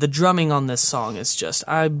man, the drumming on this song is just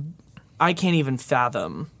I can't even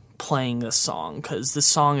fathom playing this song because this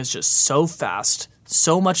song is just so fast,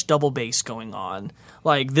 so much double bass going on.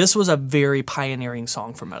 Like, this was a very pioneering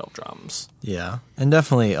song for metal drums. Yeah, and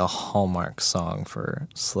definitely a hallmark song for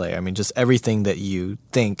Slayer. I mean, just everything that you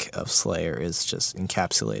think of Slayer is just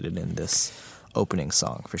encapsulated in this opening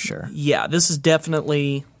song for sure. Yeah, this is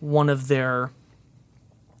definitely one of their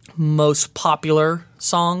most popular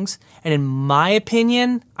songs. And in my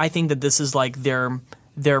opinion, I think that this is like their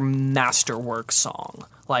masterwork song.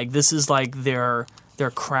 Like, this is like their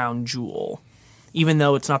crown jewel. Even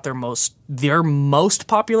though it's not their most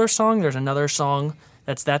popular song, there's another song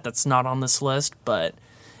that's not on this list, but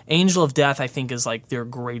Angel of Death I think is like their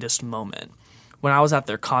greatest moment. When I was at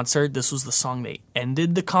their concert, this was the song they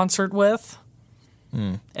ended the concert with.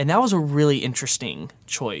 And that was a really interesting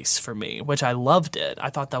choice for me, which I loved it. I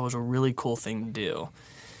thought that was a really cool thing to do.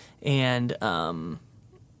 And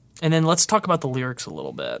then let's talk about the lyrics a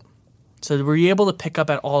little bit. So were you able to pick up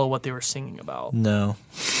at all of what they were singing about? No.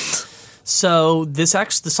 So the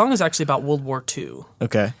song is actually about World War II.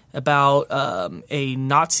 Okay. About a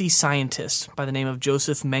Nazi scientist by the name of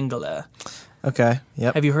Joseph Mengele. Okay.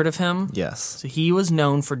 Yep. Have you heard of him? Yes. So he was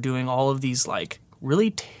known for doing all of these like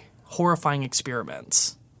really horrifying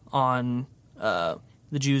experiments on the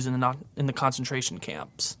Jews in the concentration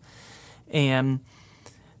camps, and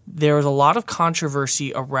there was a lot of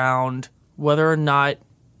controversy around whether or not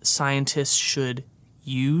scientists should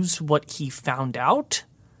use what he found out.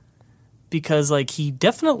 Because like he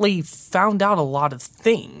definitely found out a lot of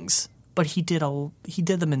things, but he did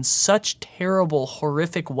them in such terrible,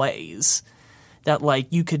 horrific ways that like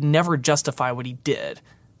you could never justify what he did.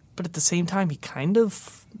 But at the same time, he kind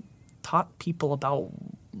of taught people about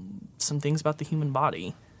some things about the human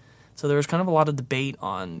body. So there was kind of a lot of debate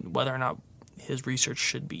on whether or not his research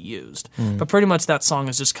should be used. But pretty much that song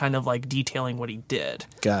is just kind of like detailing what he did.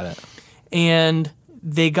 Got it. And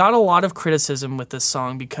they got a lot of criticism with this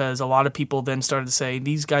song because a lot of people then started to say,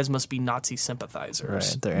 these guys must be Nazi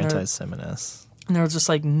sympathizers. Right, they're anti-Seminists. And they're just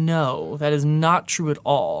like, no, that is not true at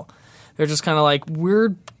all. They're just kind of like,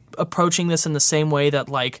 we're approaching this in the same way that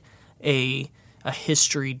like a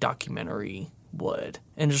history documentary would.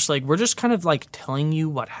 And just like, we're just kind of like telling you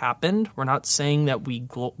what happened. We're not saying that we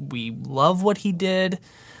love what he did.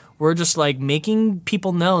 We're just like making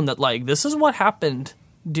people known that like this is what happened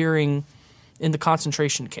in the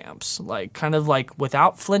concentration camps, like kind of like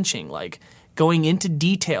without flinching, like going into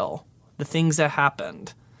detail the things that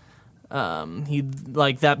happened. He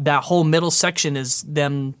like that whole middle section is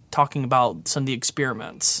them talking about some of the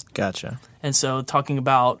experiments. Gotcha. And so talking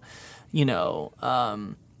about,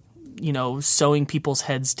 sewing people's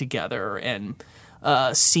heads together and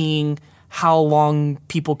seeing how long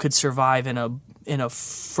people could survive in a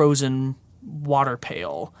frozen water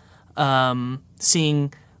pail,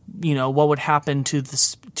 seeing what would happen to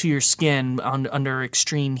your skin under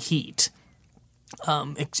extreme heat,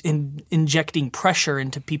 injecting pressure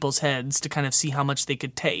into people's heads to kind of see how much they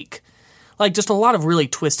could take, like just a lot of really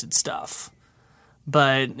twisted stuff.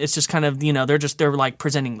 But it's just kind of they're like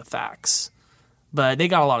presenting the facts. But they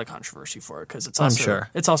got a lot of controversy for it because it's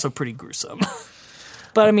also pretty gruesome.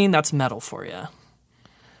 But I mean that's metal for you.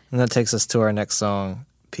 And that takes us to our next song,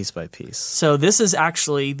 Piece by Piece. So this is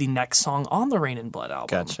actually the next song on the Rain and Blood album.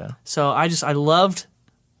 Gotcha. So I loved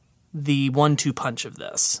the 1-2 punch of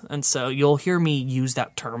this. And so you'll hear me use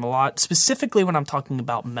that term a lot, specifically when I'm talking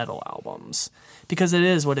about metal albums, because it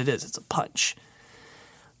is what it is. It's a punch.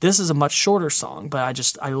 This is a much shorter song,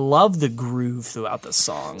 but I love the groove throughout this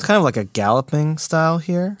song. It's kind of like a galloping style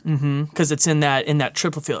here. Because it's in that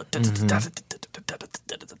triple feel.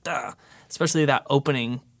 Especially that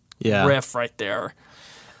opening riff right there.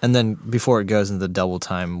 And then before it goes into the double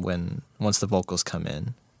time once the vocals come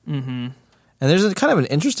in. Mm-hmm. And there's a kind of an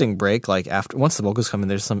interesting break, like once the vocals come in,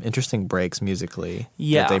 there's some interesting breaks musically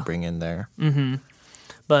that they bring in there. Mm-hmm.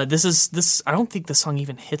 But this I don't think the song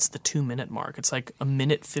even hits the 2-minute mark. It's like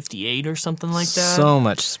 1:58 or something like that. So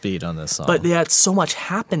much speed on this song. But yeah, so much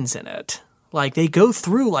happens in it. Like they go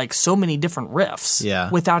through like so many different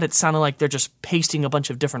riffs without it sounding like they're just pasting a bunch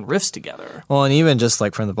of different riffs together. Well, and even just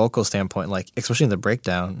like from the vocal standpoint, like especially in the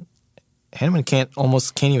breakdown, Hanneman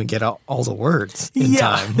can't even get out all the words in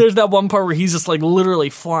time. There's that one part where he's just like literally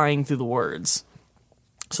flying through the words.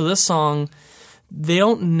 So this song, they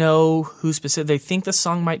don't know who specific. They think the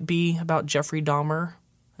song might be about Jeffrey Dahmer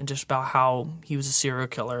and just about how he was a serial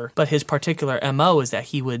killer. But his particular MO is that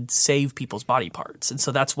he would save people's body parts. And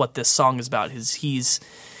so that's what this song is about. It's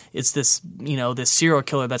this, this serial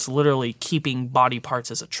killer that's literally keeping body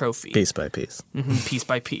parts as a trophy. Piece by piece. Piece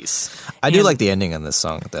by piece. I do like the ending on this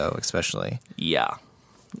song, though, especially. Yeah.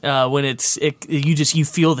 when you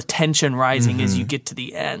feel the tension rising as you get to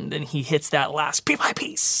the end, and he hits that last piece by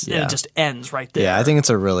piece, and it just ends right there. Yeah, I think it's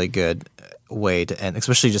a really good way to end,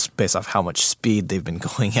 especially just based off how much speed they've been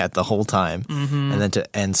going at the whole time, and then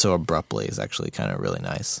to end so abruptly is actually kind of really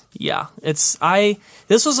nice. Yeah, this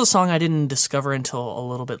was a song I didn't discover until a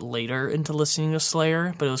little bit later into listening to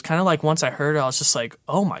Slayer, but it was kind of like once I heard it, I was just like,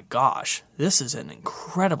 oh my gosh, this is an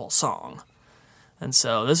incredible song. And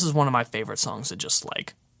so this is one of my favorite songs to just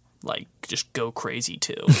just go crazy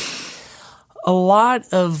to. A lot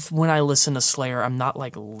of when I listen to Slayer, I'm not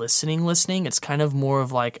like listening. It's kind of more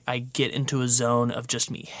of like I get into a zone of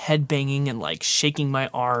just me headbanging and like shaking my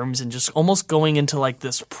arms and just almost going into like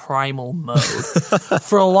this primal mode.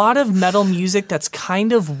 For a lot of metal music, that's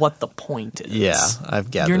kind of what the point is. Yeah,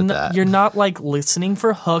 I've gathered that. You're not like listening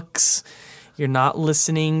for hooks. You're not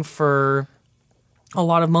listening for a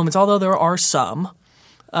lot of moments, although there are some.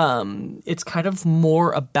 It's kind of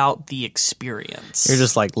more about the experience. You're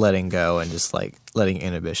just like letting go and just like letting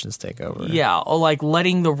inhibitions take over. Yeah, or like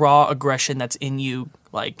letting the raw aggression that's in you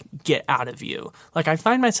like get out of you. Like I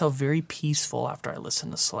find myself very peaceful after I listen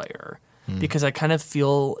to Slayer because I kind of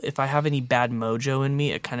feel if I have any bad mojo in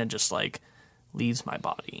me, it kind of just like leaves my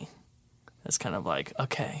body. It's kind of like,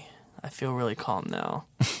 okay, I feel really calm now.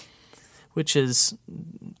 Which is,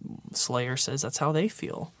 Slayer says that's how they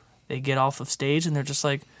feel. They get off of stage and they're just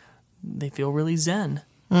like, they feel really zen.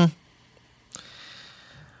 Well,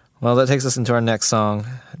 that takes us into our next song,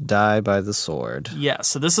 Die by the Sword. Yeah,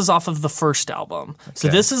 so this is off of the first album. Okay. So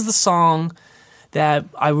this is the song that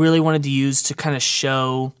I really wanted to use to kind of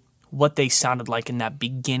show what they sounded like in that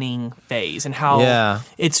beginning phase and how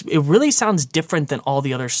it really sounds different than all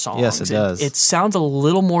the other songs. Yes, it does. It sounds a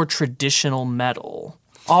little more traditional metal.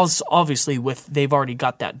 Obviously, they've already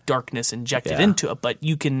got that darkness injected into it, but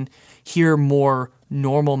you can hear more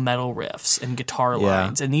normal metal riffs and guitar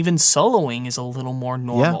lines, and even soloing is a little more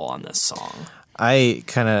normal on this song. I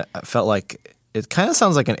kind of felt like it kind of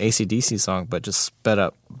sounds like an AC/DC song, but just sped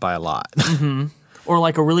up by a lot. Or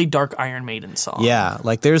like a really dark Iron Maiden song. Yeah,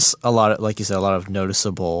 like there's a lot of, like you said, a lot of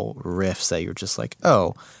noticeable riffs that you're just like,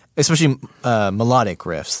 oh, especially melodic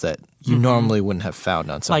riffs that you normally wouldn't have found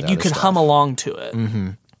on some like of the you other could stuff. hum along to it.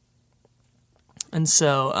 And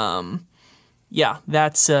so,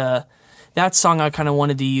 that song I kind of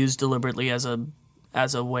wanted to use deliberately as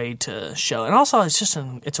a way to show. And also,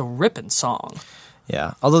 it's a ripping song.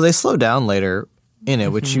 Yeah, although they slow down later in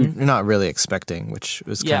it, which you're not really expecting, which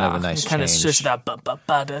was kind of a nice kind change. Of switch that dun dun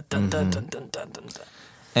dun dun dun dun.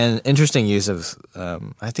 And interesting use of,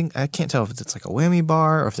 I can't tell if it's like a whammy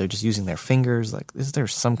bar or if they're just using their fingers. Like, is there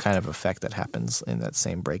some kind of effect that happens in that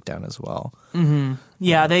same breakdown as well?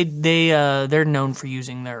 Yeah, they're known for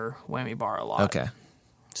using their whammy bar a lot. Okay.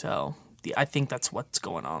 So I think that's what's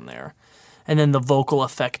going on there. And then the vocal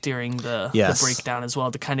effect during the breakdown as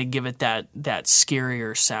well to kind of give it that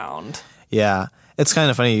scarier sound. Yeah. It's kind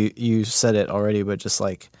of funny you said it already, but just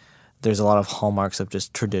like there's a lot of hallmarks of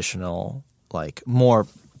just traditional, like more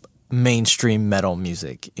mainstream metal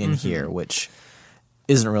music in here, which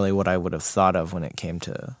isn't really what I would have thought of when it came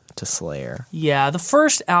to Slayer. Yeah, the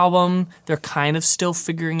first album, they're kind of still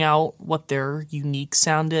figuring out what their unique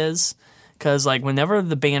sound is. Because like whenever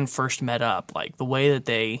the band first met up, like the way that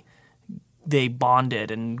they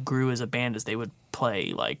bonded and grew as a band is they would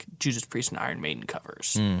play like Judas Priest and Iron Maiden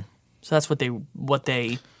covers. So that's what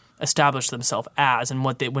they established themselves as, and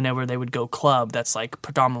whenever they would go club, that's like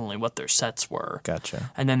predominantly what their sets were.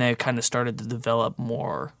 Gotcha. And then they kind of started to develop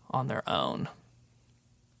more on their own.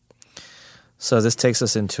 So this takes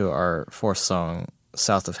us into our fourth song,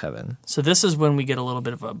 South of Heaven. So this is when we get a little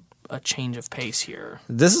bit of a change of pace here.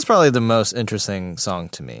 This is probably the most interesting song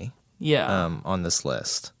to me. Yeah. On this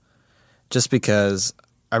list. Just because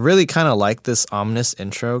I really kind of like this ominous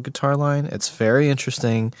intro guitar line. It's very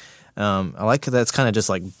interesting. I like that it's kind of just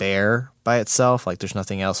like bare by itself, like there's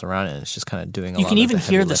nothing else around it, and it's just kind of doing a lot of the heavy lifting. You can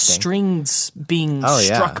even hear the strings being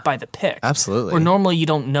struck by the pick. Absolutely. Where normally you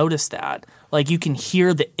don't notice that. Like you can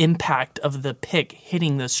hear the impact of the pick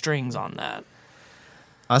hitting the strings on that.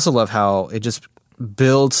 I also love how it just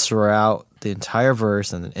builds throughout the entire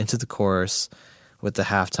verse and then into the chorus with the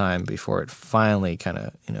halftime before it finally kind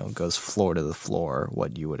of, goes floor to the floor,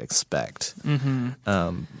 what you would expect.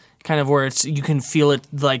 Kind of where you can feel it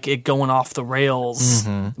like it going off the rails,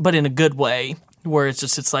 but in a good way, where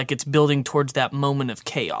it's like it's building towards that moment of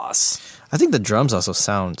chaos. I think the drums also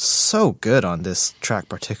sound so good on this track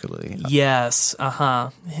particularly. Yes,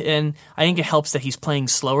 and I think it helps that he's playing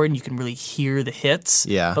slower and you can really hear the hits.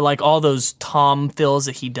 Yeah. But like all those tom fills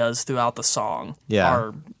that he does throughout the song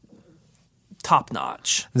are top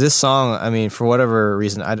notch. This song, I mean, for whatever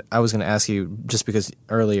reason, I was going to ask you, just because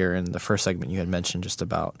earlier in the first segment you had mentioned just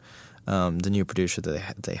about the new producer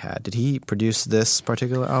that they had. Did he produce this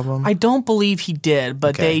particular album? I don't believe he did,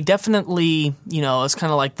 but Okay. they definitely, it's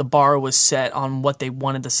kind of like the bar was set on what they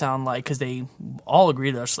wanted to sound like, because they all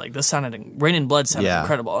agreed that like this Rain in Blood sounded Yeah.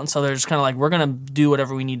 incredible, and so they're just kind of like, we're gonna do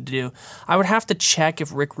whatever we need to do. I would have to check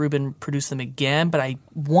if Rick Rubin produced them again, but I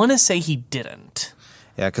want to say he didn't.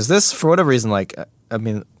 Yeah, because this, for whatever reason, like, I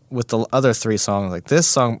mean, with the other three songs, like this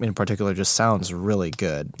song in particular just sounds really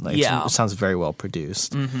good. Like, Yeah. it sounds very well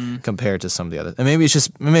produced compared to some of the other. And maybe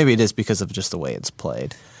it is because of just the way it's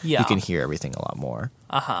played. Yeah. You can hear everything a lot more.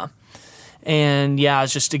 And yeah,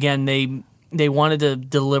 it's just, again, they wanted to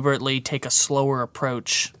deliberately take a slower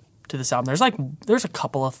approach to this album. There's a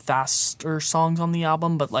couple of faster songs on the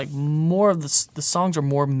album, but like more of the songs are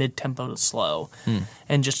more mid-tempo to slow,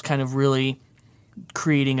 and just kind of really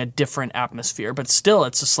creating a different atmosphere. But still,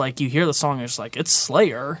 it's just like you hear the song, it's like, it's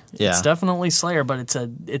Slayer. Yeah. It's definitely Slayer, but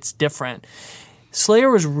it's different.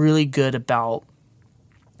 Slayer was really good about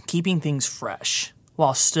keeping things fresh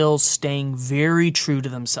while still staying very true to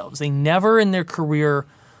themselves. They never in their career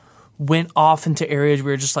went off into areas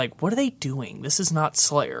where you're just like, what are they doing? This is not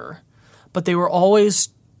Slayer. But they were always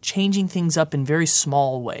changing things up in very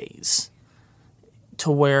small ways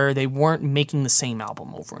to where they weren't making the same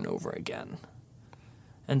album over and over again.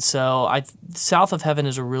 And so South of Heaven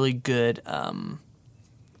is a really good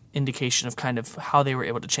indication of kind of how they were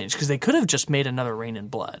able to change, because they could have just made another Rain in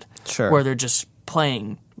Blood, Sure. where they're just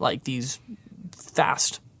playing like these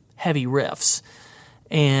fast, heavy riffs,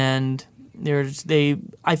 and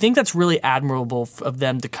I think that's really admirable of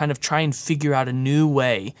them to kind of try and figure out a new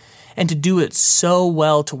way, and to do it so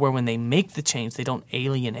well to where when they make the change, they don't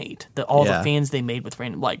alienate all the fans they made with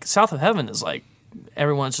Rain. Like South of Heaven is like,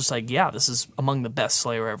 everyone's just like, yeah, this is among the best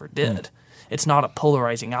Slayer ever did. It's not a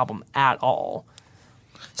polarizing album at all.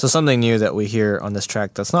 So something new that we hear on this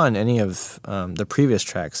track that's not in any of the previous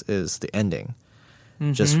tracks is the ending.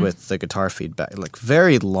 Just with the guitar feedback. Like,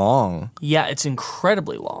 very long. Yeah, it's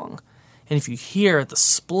incredibly long. And if you hear at the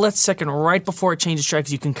split second right before it changes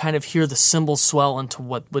tracks, you can kind of hear the cymbals swell into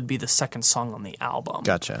what would be the second song on the album.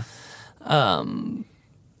 Gotcha. And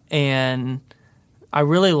I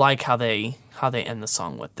really like how they end the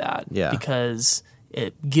song with that. Yeah. Because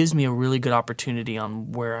it gives me a really good opportunity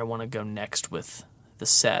on where I want to go next with the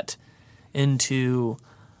set, into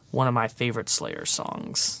one of my favorite Slayer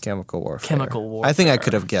songs. Chemical Warfare. Chemical Warfare. I think I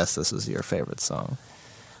could have guessed this was your favorite song.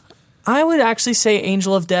 I would actually say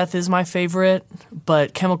Angel of Death is my favorite,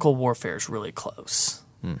 but Chemical Warfare is really close.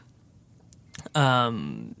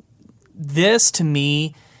 This, to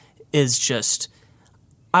me, is just,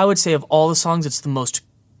 I would say of all the songs, it's the most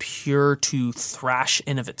pure to thrash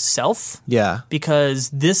in of itself. Yeah. Because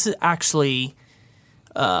this is actually,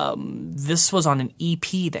 this was on an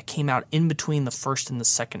EP that came out in between the first and the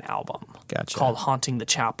second album. Gotcha. Called Haunting the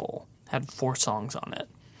Chapel. Had 4 songs on it.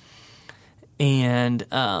 And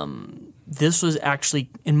this was actually,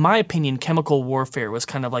 in my opinion, Chemical Warfare was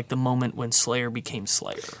kind of like the moment when Slayer became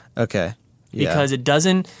Slayer. Okay. Yeah. Because it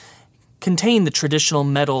doesn't contain the traditional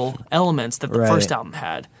metal elements that the Right. first album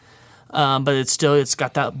had. But it's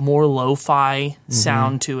got that more lo-fi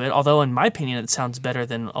sound to it. Although, in my opinion, it sounds better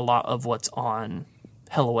than a lot of what's on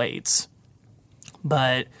Hell Awaits.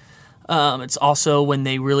 But it's also when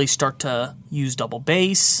they really start to use double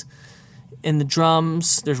bass in the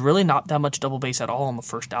drums. There's really not that much double bass at all on the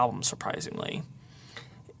first album, surprisingly.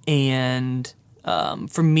 And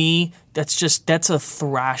for me, that's a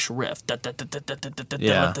thrash riff. Like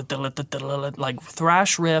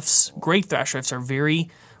thrash riffs, great thrash riffs are very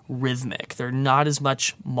rhythmic. They're not as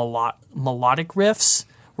much melodic riffs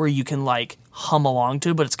where you can like hum along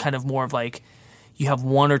to, but it's kind of more of like you have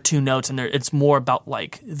 1 or 2 notes, and it's more about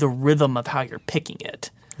like the rhythm of how you're picking it.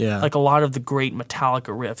 Yeah. Like a lot of the great Metallica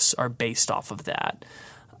riffs are based off of that.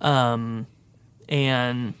 And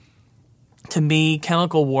to me,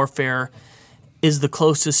 Chemical Warfare is the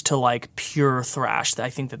closest to like pure thrash that I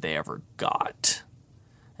think that they ever got.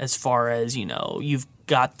 As far as, you've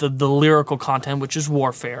got the lyrical content, which is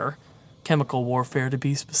warfare, chemical warfare to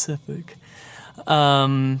be specific.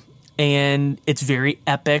 And it's very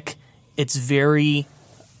epic. It's very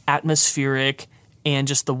atmospheric. And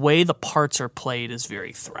just the way the parts are played is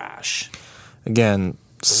very thrash. Again,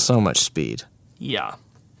 so much speed. Yeah.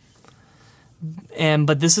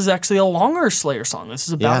 But this is actually a longer Slayer song. This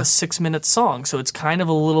is about a 6-minute song. So it's kind of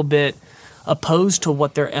a little bit opposed to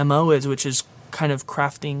what their MO is, which is kind of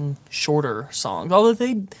crafting shorter songs. Although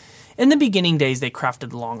in the beginning days, they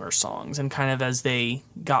crafted longer songs. And kind of as they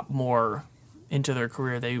got more into their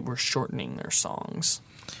career, they were shortening their songs.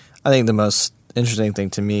 I think the most interesting thing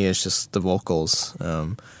to me is just the vocals,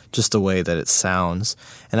 just the way that it sounds.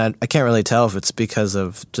 And I can't really tell if it's because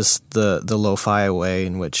of just the lo-fi way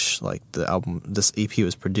in which like this EP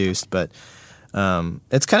was produced, but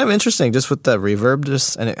it's kind of interesting just with the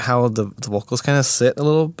reverb and how the vocals kind of sit a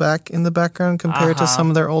little back in the background compared to some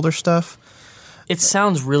of their older stuff. It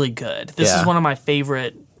sounds really good. This is one of my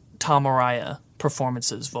favorite Tom Araya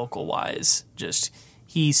performances vocal-wise. Just,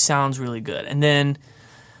 he sounds really good. And then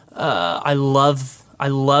I love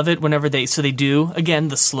it whenever they do, again,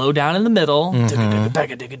 the slow down in the middle, and then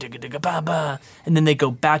they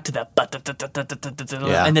go back to that,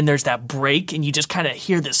 and then there's that break, and you just kind of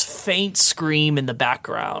hear this faint scream in the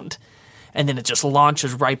background, and then it just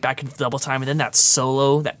launches right back into double time, and then that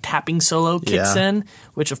tapping solo kicks in,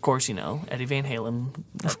 which, of course, Eddie Van Halen,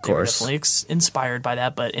 of course, definitely inspired by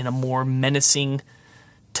that, but in a more menacing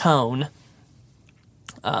tone.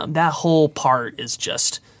 That whole part is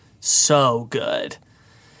just so good.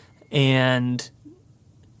 And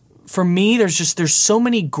for me, there's so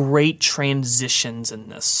many great transitions in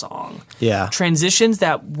this song. Yeah. Transitions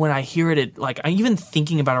that when I hear it, I'm even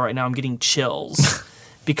thinking about it right now, I'm getting chills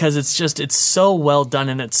because it's so well done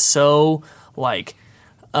and it's so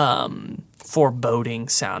foreboding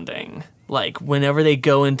sounding. Like whenever they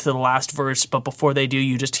go into the last verse, but before they do,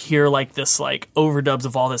 you just hear this overdubs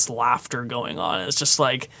of all this laughter going on. It's just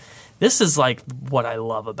this is what I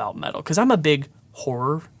love about metal, because I'm a big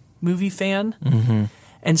horror movie fan. Mm-hmm.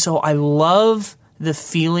 And so I love the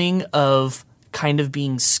feeling of kind of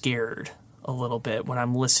being scared a little bit when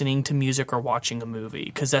I'm listening to music or watching a movie,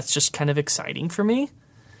 because that's just kind of exciting for me.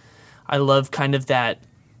 I love kind of that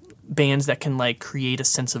bands that can create a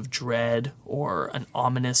sense of dread or an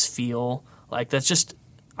ominous feel. That's just,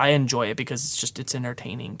 I enjoy it because it's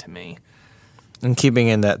entertaining to me. And keeping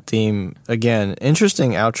in that theme, again,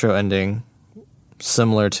 interesting outro ending.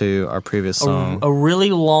 Similar to our previous song. A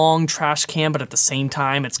really long trash can, but at the same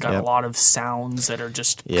time, it's got a lot of sounds that are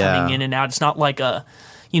just coming in and out. It's not like a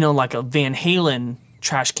Van Halen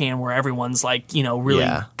trash can where everyone's really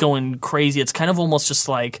going crazy. It's kind of almost just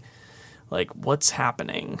like what's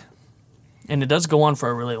happening. And it does go on for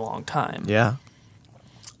a really long time. Yeah.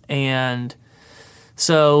 And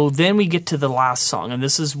so then we get to the last song, and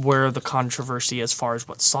this is where the controversy as far as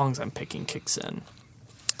what songs I'm picking kicks in.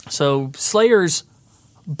 So Slayer's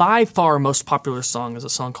by far most popular song is a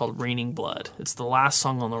song called Raining Blood. It's the last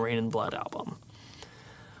song on the Rain and Blood album.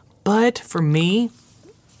 But for me,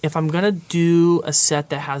 if I'm going to do a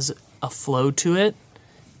set that has a flow to it,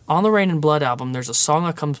 on the Rain and Blood album, there's a song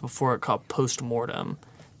that comes before it called Postmortem,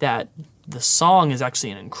 that the song is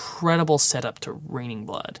actually an incredible setup to Raining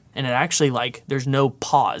Blood. And it actually, there's no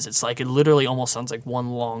pause. It's it literally almost sounds like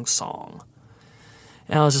one long song.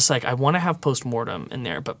 And I was just I want to have Postmortem in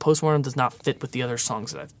there, but Postmortem does not fit with the other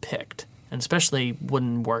songs that I've picked, and especially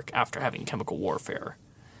wouldn't work after having Chemical Warfare.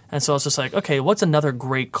 And so I was just okay, what's another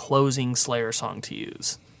great closing Slayer song to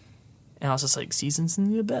use? And I was just Seasons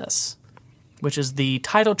in the Abyss, which is the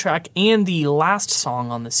title track and the last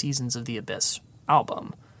song on the Seasons of the Abyss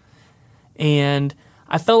album. And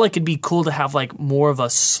I felt it'd be cool to have more of a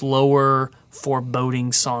slower,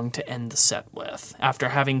 foreboding song to end the set with, after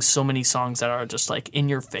having so many songs that are just in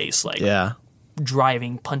your face,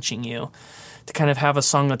 driving, punching you. To kind of have a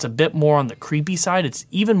song that's a bit more on the creepy side. It's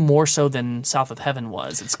even more so than South of Heaven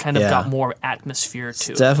was. It's kind of got more atmosphere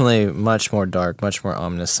to it. Definitely much more dark, much more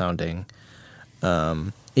ominous sounding.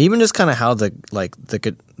 Even just kind of how the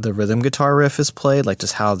rhythm guitar riff is played,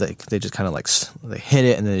 just how they just kind of they hit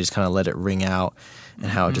it and then they just kind of let it ring out, and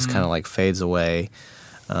how it just kind of fades away.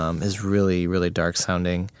 Is really, really dark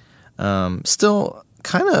sounding. Still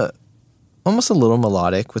kind of almost a little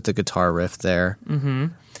melodic with the guitar riff there. Mm-hmm.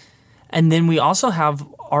 And then we also have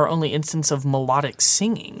our only instance of melodic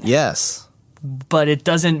singing. Yes. But it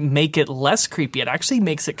doesn't make it less creepy. It actually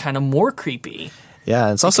makes it kind of more creepy.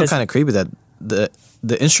 Yeah, it's also kind of creepy that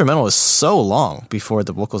the instrumental is so long before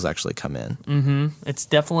the vocals actually come in. Mm-hmm. It's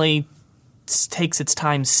definitely takes its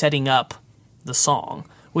time setting up the song.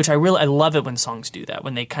 Which I love it when songs do that,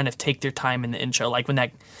 when they kind of take their time in the intro, like when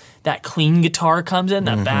that clean guitar comes in,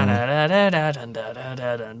 that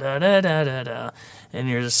and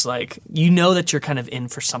you're just that you're kind of in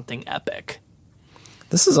for something epic.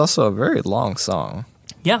 This is also a very long song.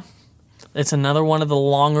 Yeah. It's another one of the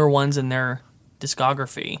longer ones in their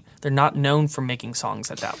discography. They're not known for making songs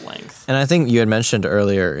at that length. And I think you had mentioned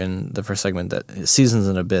earlier in the first segment that Seasons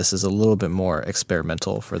in the Abyss is a little bit more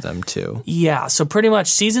experimental for them too. Yeah, so pretty much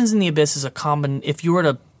Seasons in the Abyss is a common. If you were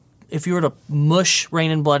to mush Rain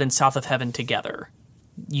and Blood and South of Heaven together,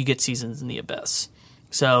 you get Seasons in the Abyss.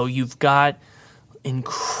 So you've got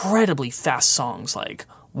incredibly fast songs like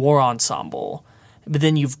War Ensemble. But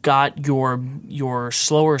then you've got your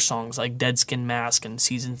slower songs like Dead Skin Mask and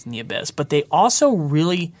Seasons in the Abyss. But they also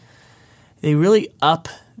really up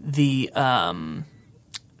the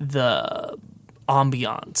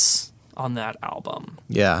ambiance on that album.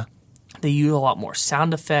 Yeah. They use a lot more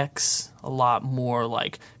sound effects, a lot more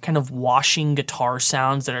like kind of washing guitar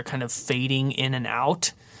sounds that are kind of fading in and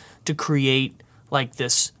out to create like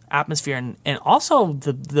this atmosphere. And also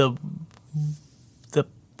the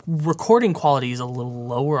recording quality is a little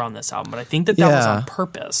lower on this album, but I think that was on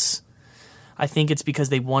purpose. I think it's because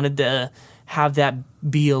they wanted to have that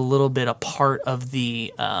be a little bit a part of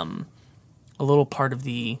the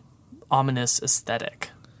ominous aesthetic.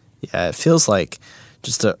 Yeah, it feels like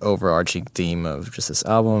just an overarching theme of just this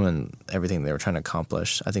album and everything they were trying to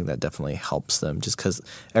accomplish. I think that definitely helps them just because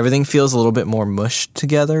everything feels a little bit more mushed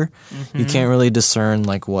together. Mm-hmm. You can't really discern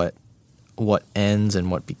like what ends and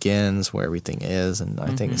what begins, where everything is, and I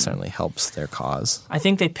think it certainly helps their cause. I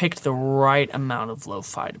think they picked the right amount of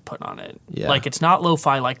lo-fi to put on it. Yeah. Like it's not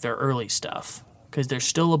lo-fi like their early stuff because there's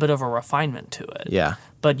still a bit of a refinement to it. Yeah.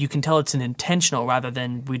 But you can tell it's an intentional rather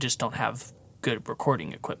than we just don't have good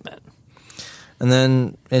recording equipment. And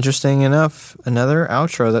then, interesting enough, another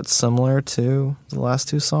outro that's similar to the last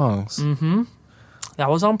two songs. Mm-hmm. That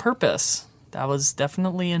was on purpose. That was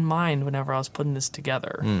definitely in mind whenever I was putting this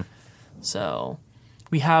together. So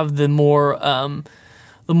we have the more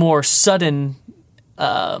sudden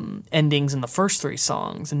endings in the first three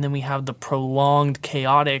songs, and then we have the prolonged,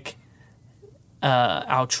 chaotic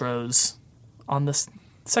outros on the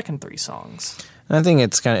second three songs. And I think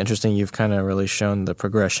it's kind of interesting. You've kind of really shown the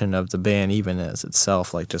progression of the band, even as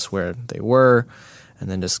itself, like just where they were,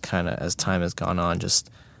 and then just kind of as time has gone on, just,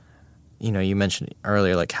 you know, you mentioned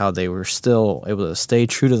earlier like how they were still able to stay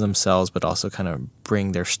true to themselves, but also kind of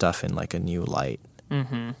bring their stuff in like a new light.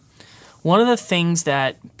 Mm-hmm. One of the things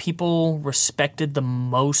that people respected the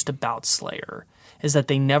most about Slayer is that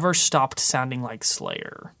they never stopped sounding like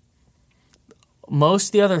Slayer. Most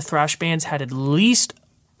of the other thrash bands had at least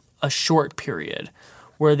a short period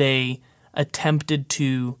where they attempted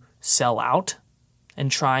to sell out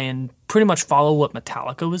and try and pretty much follow what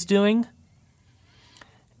Metallica was doing.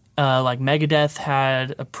 Like Megadeth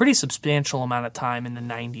had a pretty substantial amount of time in the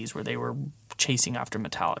 90s where they were chasing after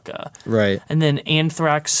Metallica. Right. And then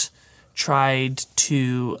Anthrax tried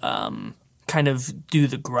to kind of do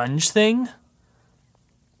the grunge thing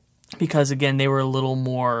because, again, they were a little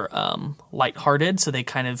more lighthearted, so they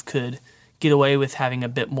kind of could get away with having a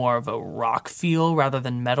bit more of a rock feel rather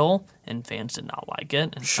than metal, and fans did not like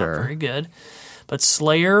it, and it's not very good. But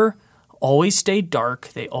Slayer always stayed dark.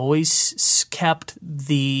 They always kept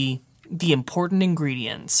the important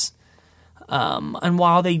ingredients. And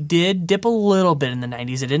while they did dip a little bit in the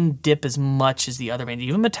 90s, it didn't dip as much as the other bands.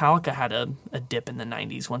 Even Metallica had a dip in the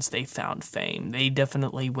 90s once they found fame. They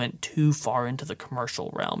definitely went too far into the commercial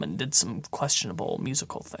realm and did some questionable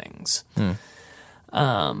musical things.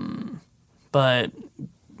 But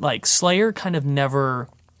like Slayer kind of never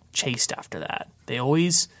chased after that. They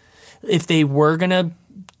always, if they were going to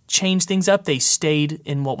change things up, they stayed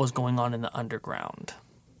in what was going on in the underground.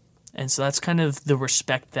 And so that's kind of the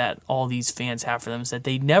respect that all these fans have for them, is that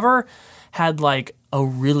they never had like a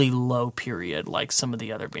really low period like some of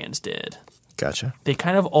the other bands did. Gotcha. They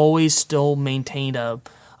kind of always still maintained a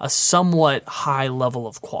somewhat high level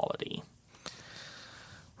of quality.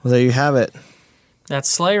 Well, there you have it. That's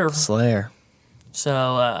Slayer.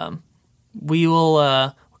 So we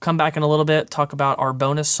will come back in a little bit, talk about our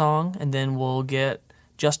bonus song, and then we'll get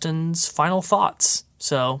Justin's final thoughts.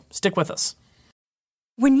 So stick with us.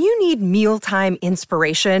 When you need mealtime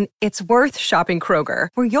inspiration, it's worth shopping Kroger,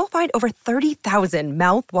 where you'll find over 30,000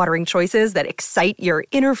 mouth-watering choices that excite your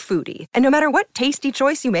inner foodie. And no matter what tasty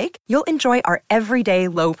choice you make, you'll enjoy our everyday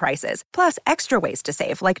low prices, plus extra ways to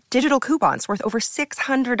save, like digital coupons worth over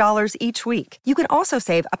 $600 each week. You can also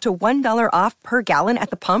save up to $1 off per gallon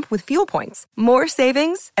at the pump with fuel points. More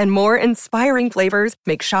savings and more inspiring flavors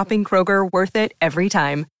make shopping Kroger worth it every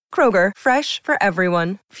time. Kroger, fresh for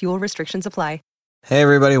everyone. Fuel restrictions apply. Hey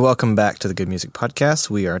everybody, welcome back to the Good Music Podcast.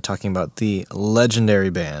 We are talking about the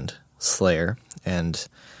legendary band Slayer, and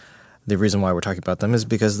the reason why we're talking about them is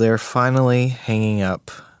because they're finally hanging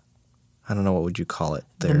up, I don't know, what would you call it?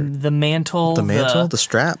 The mantle. The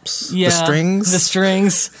straps? The strings? The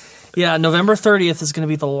strings. Yeah, November 30th is going to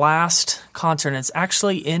be the last concert, and it's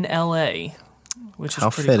actually in L.A., which is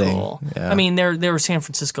pretty fitting. Cool. Yeah. I mean, they're a San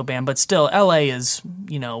Francisco band, but still, L.A. is,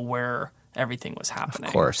 where everything was happening.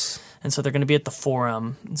 Of course. And so they're going to be at the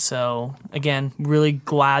Forum. And so, again, really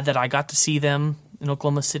glad that I got to see them in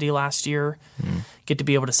Oklahoma City last year. Get to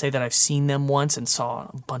be able to say that I've seen them once and saw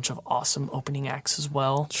a bunch of awesome opening acts as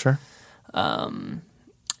well. Sure.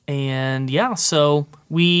 And yeah, so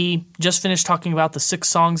we just finished talking about the 6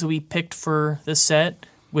 songs that we picked for this set,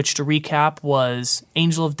 which to recap was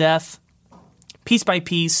Angel of Death, Piece by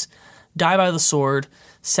Piece, Die by the Sword,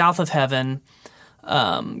 South of Heaven,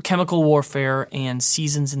 Chemical Warfare, and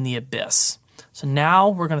Seasons in the Abyss. So now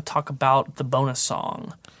we're going to talk about the bonus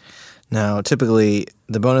song. Now, typically,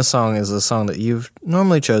 the bonus song is a song that you've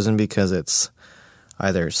normally chosen because it's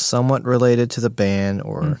either somewhat related to the band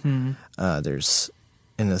or there's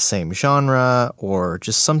in the same genre or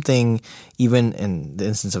just something, even in the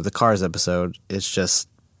instance of the Cars episode, it's just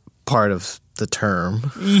part of the term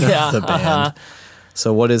of the band.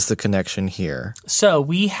 So what is the connection here? So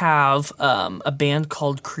we have a band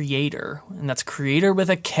called Creator, and that's Creator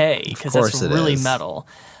with a K because that's really metal,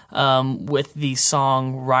 with the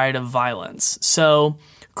song Riot of Violence. So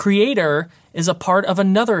Creator is a part of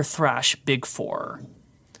another thrash big four,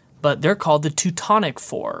 but they're called the Teutonic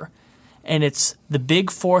Four, and it's the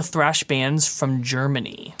big 4 thrash bands from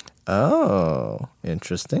Germany. Oh,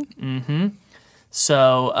 interesting.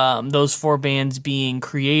 So those 4 bands being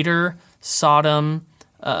Creator, Sodom,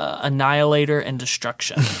 Annihilator, and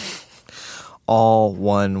Destruction. All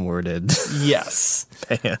one-worded. Yes.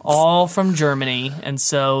 bands. All from Germany, and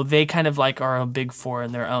so they kind of like are a big 4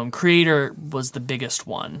 in their own. Creator was the biggest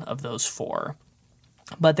one of those 4.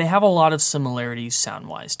 But they have a lot of similarities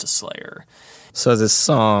sound-wise to Slayer. So this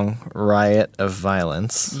song, Riot of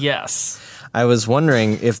Violence. Yes. I was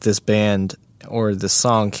wondering if this band or this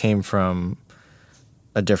song came from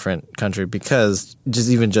a different country because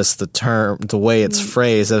just the term, the way it's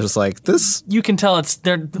phrased, I was like, this... You can tell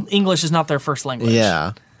English is not their first language.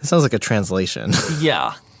 Yeah. It sounds like a translation.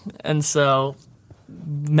 Yeah. And so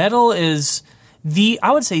metal is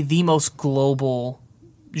I would say the most global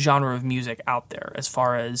genre of music out there, as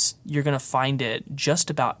far as you're going to find it just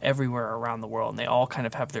about everywhere around the world, and they all kind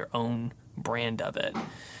of have their own brand of it.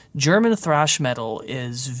 German thrash metal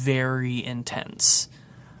is very intense,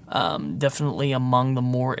 definitely among the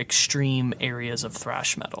more extreme areas of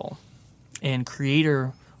thrash metal, and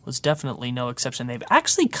Creator was definitely no exception. They've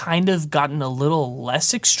actually kind of gotten a little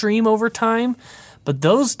less extreme over time, but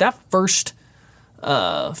that first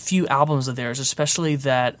few albums of theirs, especially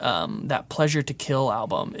that Pleasure to Kill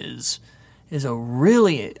album, is a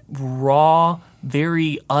really raw,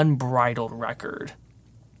 very unbridled record.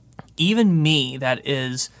 Even me, that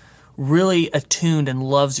is really attuned and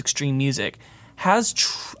loves extreme music,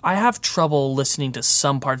 I have trouble listening to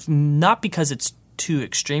some parts, not because it's too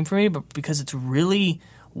extreme for me, but because it's really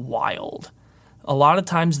wild. A lot of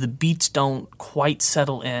times the beats don't quite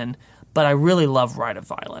settle in, but I really love Riot of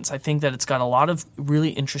Violence. I think that it's got a lot of really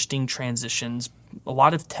interesting transitions, a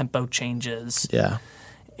lot of tempo changes. Yeah.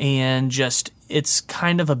 And just, it's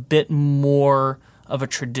kind of a bit more of a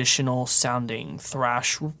traditional sounding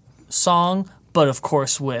thrash song, but of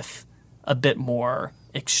course with a bit more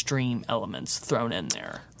extreme elements thrown in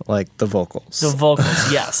there. Like the vocals. The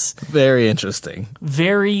vocals, yes. Very interesting.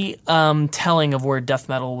 Very telling of where death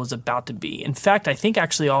metal was about to be. In fact, I think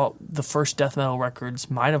actually all the first death metal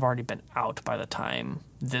records might have already been out by the time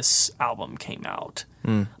this album came out.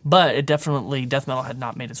 But death metal had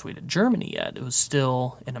not made its way to Germany yet. It was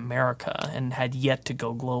still in America and had yet to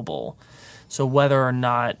go global. So whether or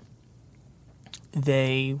not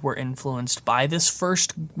they were influenced by this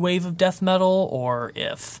first wave of death metal, or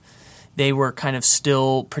if they were kind of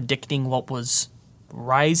still predicting what was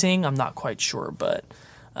rising, I'm not quite sure, but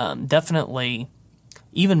definitely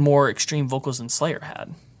even more extreme vocals than Slayer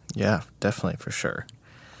had. Yeah, definitely, for sure.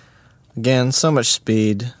 Again, so much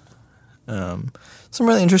speed. Some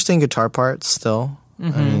really interesting guitar parts still. I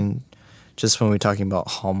mean, just when we're talking about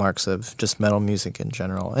hallmarks of just metal music in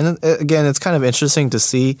general. And again, it's kind of interesting to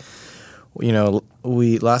see. You know,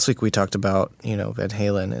 last week we talked about, Van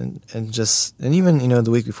Halen and even, the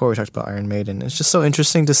week before we talked about Iron Maiden. It's just so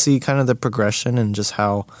interesting to see kind of the progression and just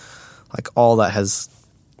how, like, all that has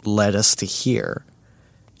led us to here,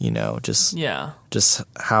 just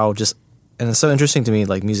how and it's so interesting to me,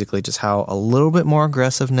 like, musically, just how a little bit more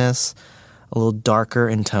aggressiveness, a little darker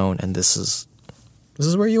in tone, and this is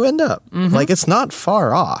where you end up. Like, it's not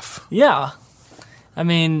far off. Yeah. I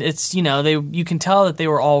mean, it's, you can tell that they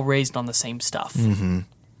were all raised on the same stuff.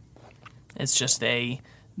 It's just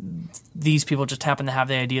these people just happen to have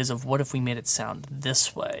the ideas of what if we made it sound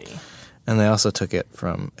this way. And they also took it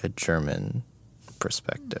from a German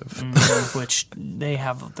perspective. Which they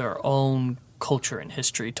have their own culture and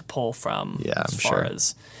history to pull from. Yeah, as I'm far sure.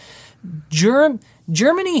 as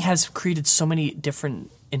Germany has created so many different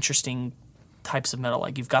interesting types of metal.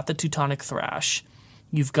 Like you've got the Teutonic thrash.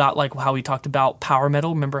 You've got like how we talked about power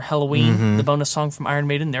metal. Remember Halloween, the bonus song from Iron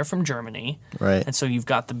Maiden? They're from Germany. Right. And so you've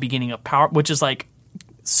got the beginning of power, which is like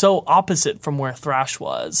so opposite from where thrash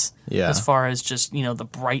was. Yeah. As far as just, the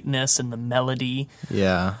brightness and the melody.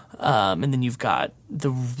 Yeah. And then you've got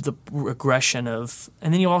the aggression of,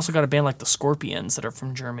 and then you also got a band like the Scorpions that are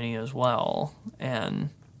from Germany as well. And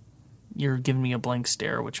you're giving me a blank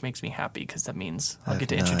stare, which makes me happy because that means I'll get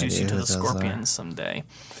to introduce you to the Scorpions someday.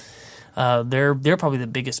 They're probably the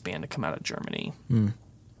biggest band to come out of Germany.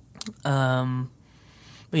 But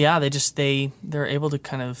yeah, they're able to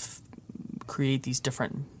kind of create these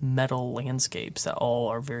different metal landscapes that all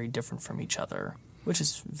are very different from each other, which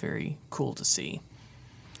is very cool to see.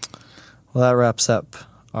 Well, that wraps up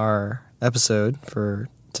our episode for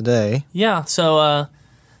today. Yeah, so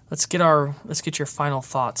let's get your final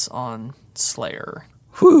thoughts on Slayer.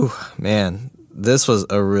 Whew, man, this was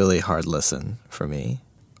a really hard listen for me.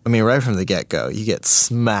 I mean, right from the get-go, you get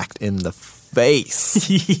smacked in the face.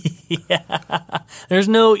 Yeah, there's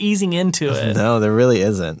no easing into it. No, there really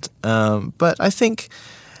isn't. But I think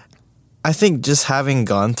just having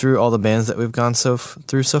gone through all the bands that we've gone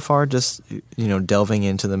through so far, just delving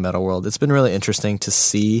into the metal world, it's been really interesting to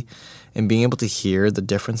see and being able to hear the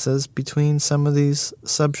differences between some of these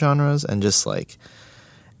subgenres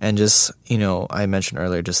I mentioned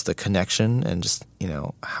earlier, just the connection and just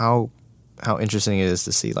how interesting it is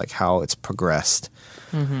to see like how it's progressed.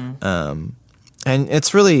 And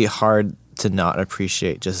it's really hard to not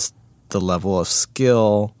appreciate just the level of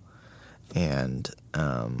skill and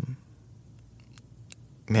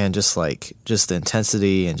just the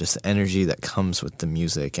intensity and just the energy that comes with the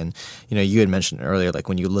music. And you had mentioned earlier, like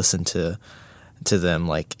when you listen to them,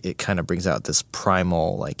 like it kind of brings out this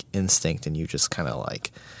primal like instinct, and you just kind of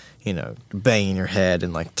like banging your head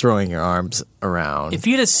and like throwing your arms around. If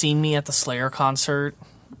you'd have seen me at the Slayer concert,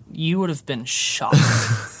 you would have been shocked.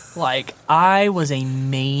 Like, I was a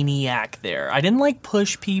maniac there. I didn't like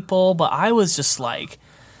push people, but I was just like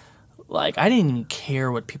I didn't even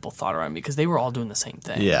care what people thought around me because they were all doing the same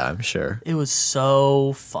thing. Yeah, I'm sure. It was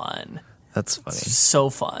so fun. That's funny. So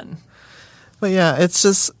fun. But yeah, it's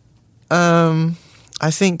just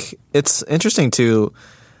I think it's interesting too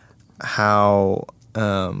how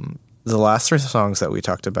the last three songs that we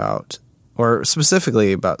talked about, or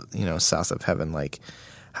specifically about South of Heaven, like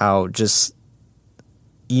how just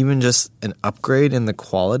even just an upgrade in the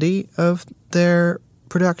quality of their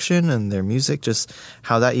production and their music, just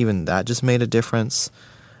how that just made a difference.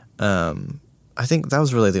 I think that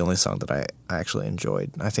was really the only song that I actually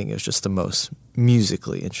enjoyed. I think it was just the most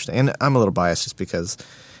musically interesting. And I'm a little biased just because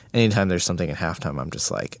anytime there's something at halftime, I'm just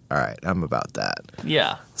like, all right, I'm about that.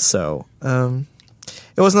 Yeah. So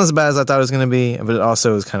it wasn't as bad as I thought it was going to be, but it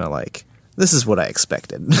also was kind of like, this is what I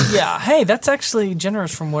expected. Yeah. Hey, that's actually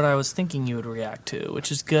generous from what I was thinking you would react to,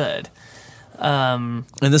 which is good. And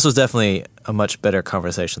this was definitely a much better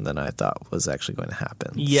conversation than I thought was actually going to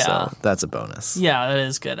happen. Yeah. So that's a bonus. Yeah, that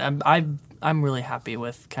is good. I'm really happy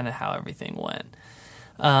with kind of how everything went.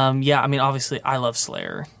 Yeah, I mean, obviously, I love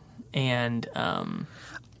Slayer, and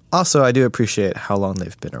also I do appreciate how long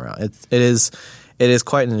they've been around. It is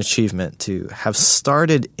quite an achievement to have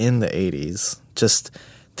started in the 80s. Just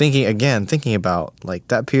thinking about like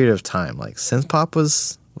that period of time, like synth pop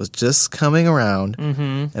was just coming around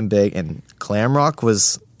and big, and glam rock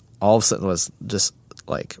was all of a sudden was just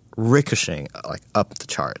like ricocheting like up the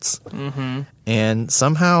charts. And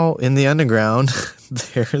somehow in the underground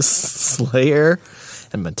there's Slayer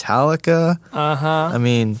and Metallica. I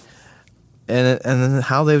mean, and then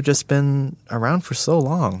how they've just been around for so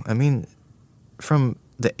long. I mean, from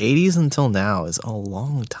the 80s until now is a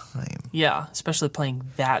long time. Yeah, especially playing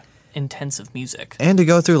that intensive music. And to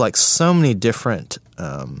go through like so many different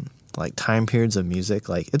like time periods of music.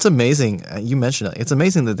 Like it's amazing. You mentioned it. It's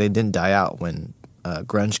amazing that they didn't die out when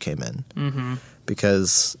grunge came in.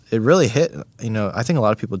 Because it really hit, I think a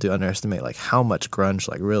lot of people do underestimate like how much grunge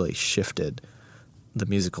like really shifted the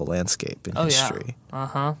musical landscape in history.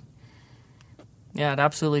 Yeah. Yeah, it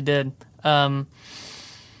absolutely did. When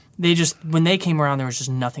they came around, there was just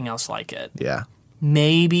nothing else like it. Yeah.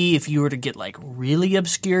 Maybe if you were to get like really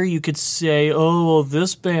obscure, you could say, oh, well,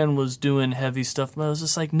 this band was doing heavy stuff. But it was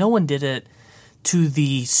just like no one did it to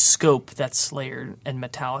the scope that Slayer and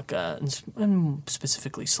Metallica, and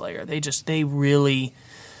specifically Slayer, they really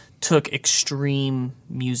took extreme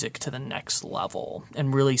music to the next level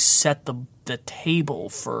and really set the table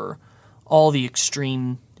for all the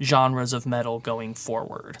extreme genres of metal going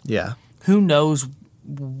forward. Yeah. Who knows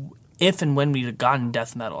if and when we'd have gotten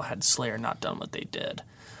death metal had Slayer not done what they did,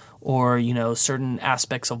 or certain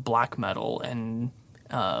aspects of black metal and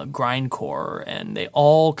grindcore, and they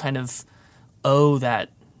all kind of owe that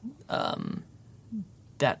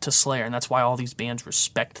to Slayer, and that's why all these bands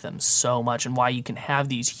respect them so much, and why you can have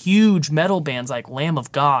these huge metal bands like Lamb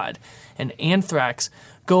of God and Anthrax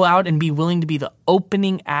go out and be willing to be the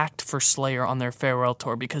opening act for Slayer on their farewell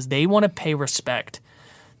tour, because they want to pay respect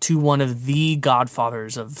to one of the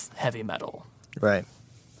godfathers of heavy metal. Right.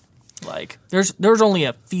 Like, there's only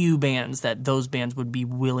a few bands that those bands would be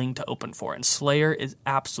willing to open for, and Slayer is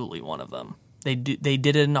absolutely one of them. They did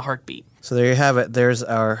it in a heartbeat. So there you have it. There's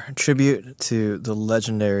our tribute to the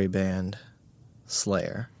legendary band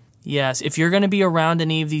Slayer. Yes, if you're going to be around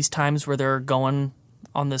any of these times where they're going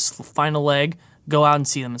on this final leg, go out and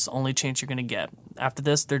see them. It's the only chance you're going to get. After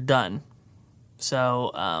this, they're done.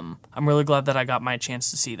 So I'm really glad that I got my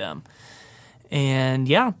chance to see them. And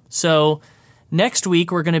yeah, so next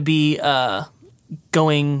week we're going to be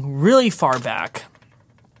going really far back.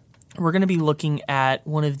 We're going to be looking at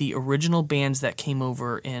one of the original bands that came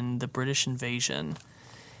over in the British invasion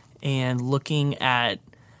and looking at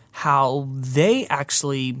how they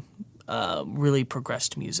actually really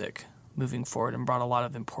progressed music moving forward and brought a lot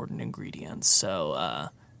of important ingredients. So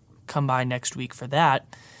come by next week for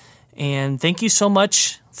that. And thank you so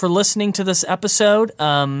much for listening to this episode.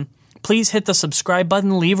 Please hit the subscribe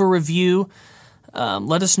button, leave a review.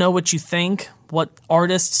 Let us know what you think, what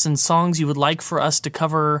artists and songs you would like for us to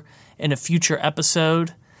cover in a future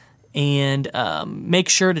episode. And make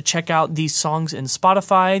sure to check out these songs in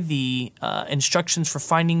Spotify. The instructions for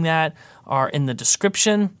finding that are in the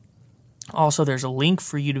description. Also, there's a link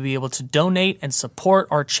for you to be able to donate and support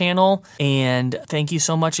our channel. And thank you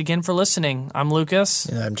so much again for listening. I'm Lucas.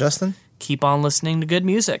 And I'm Justin. Keep on listening to good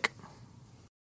music.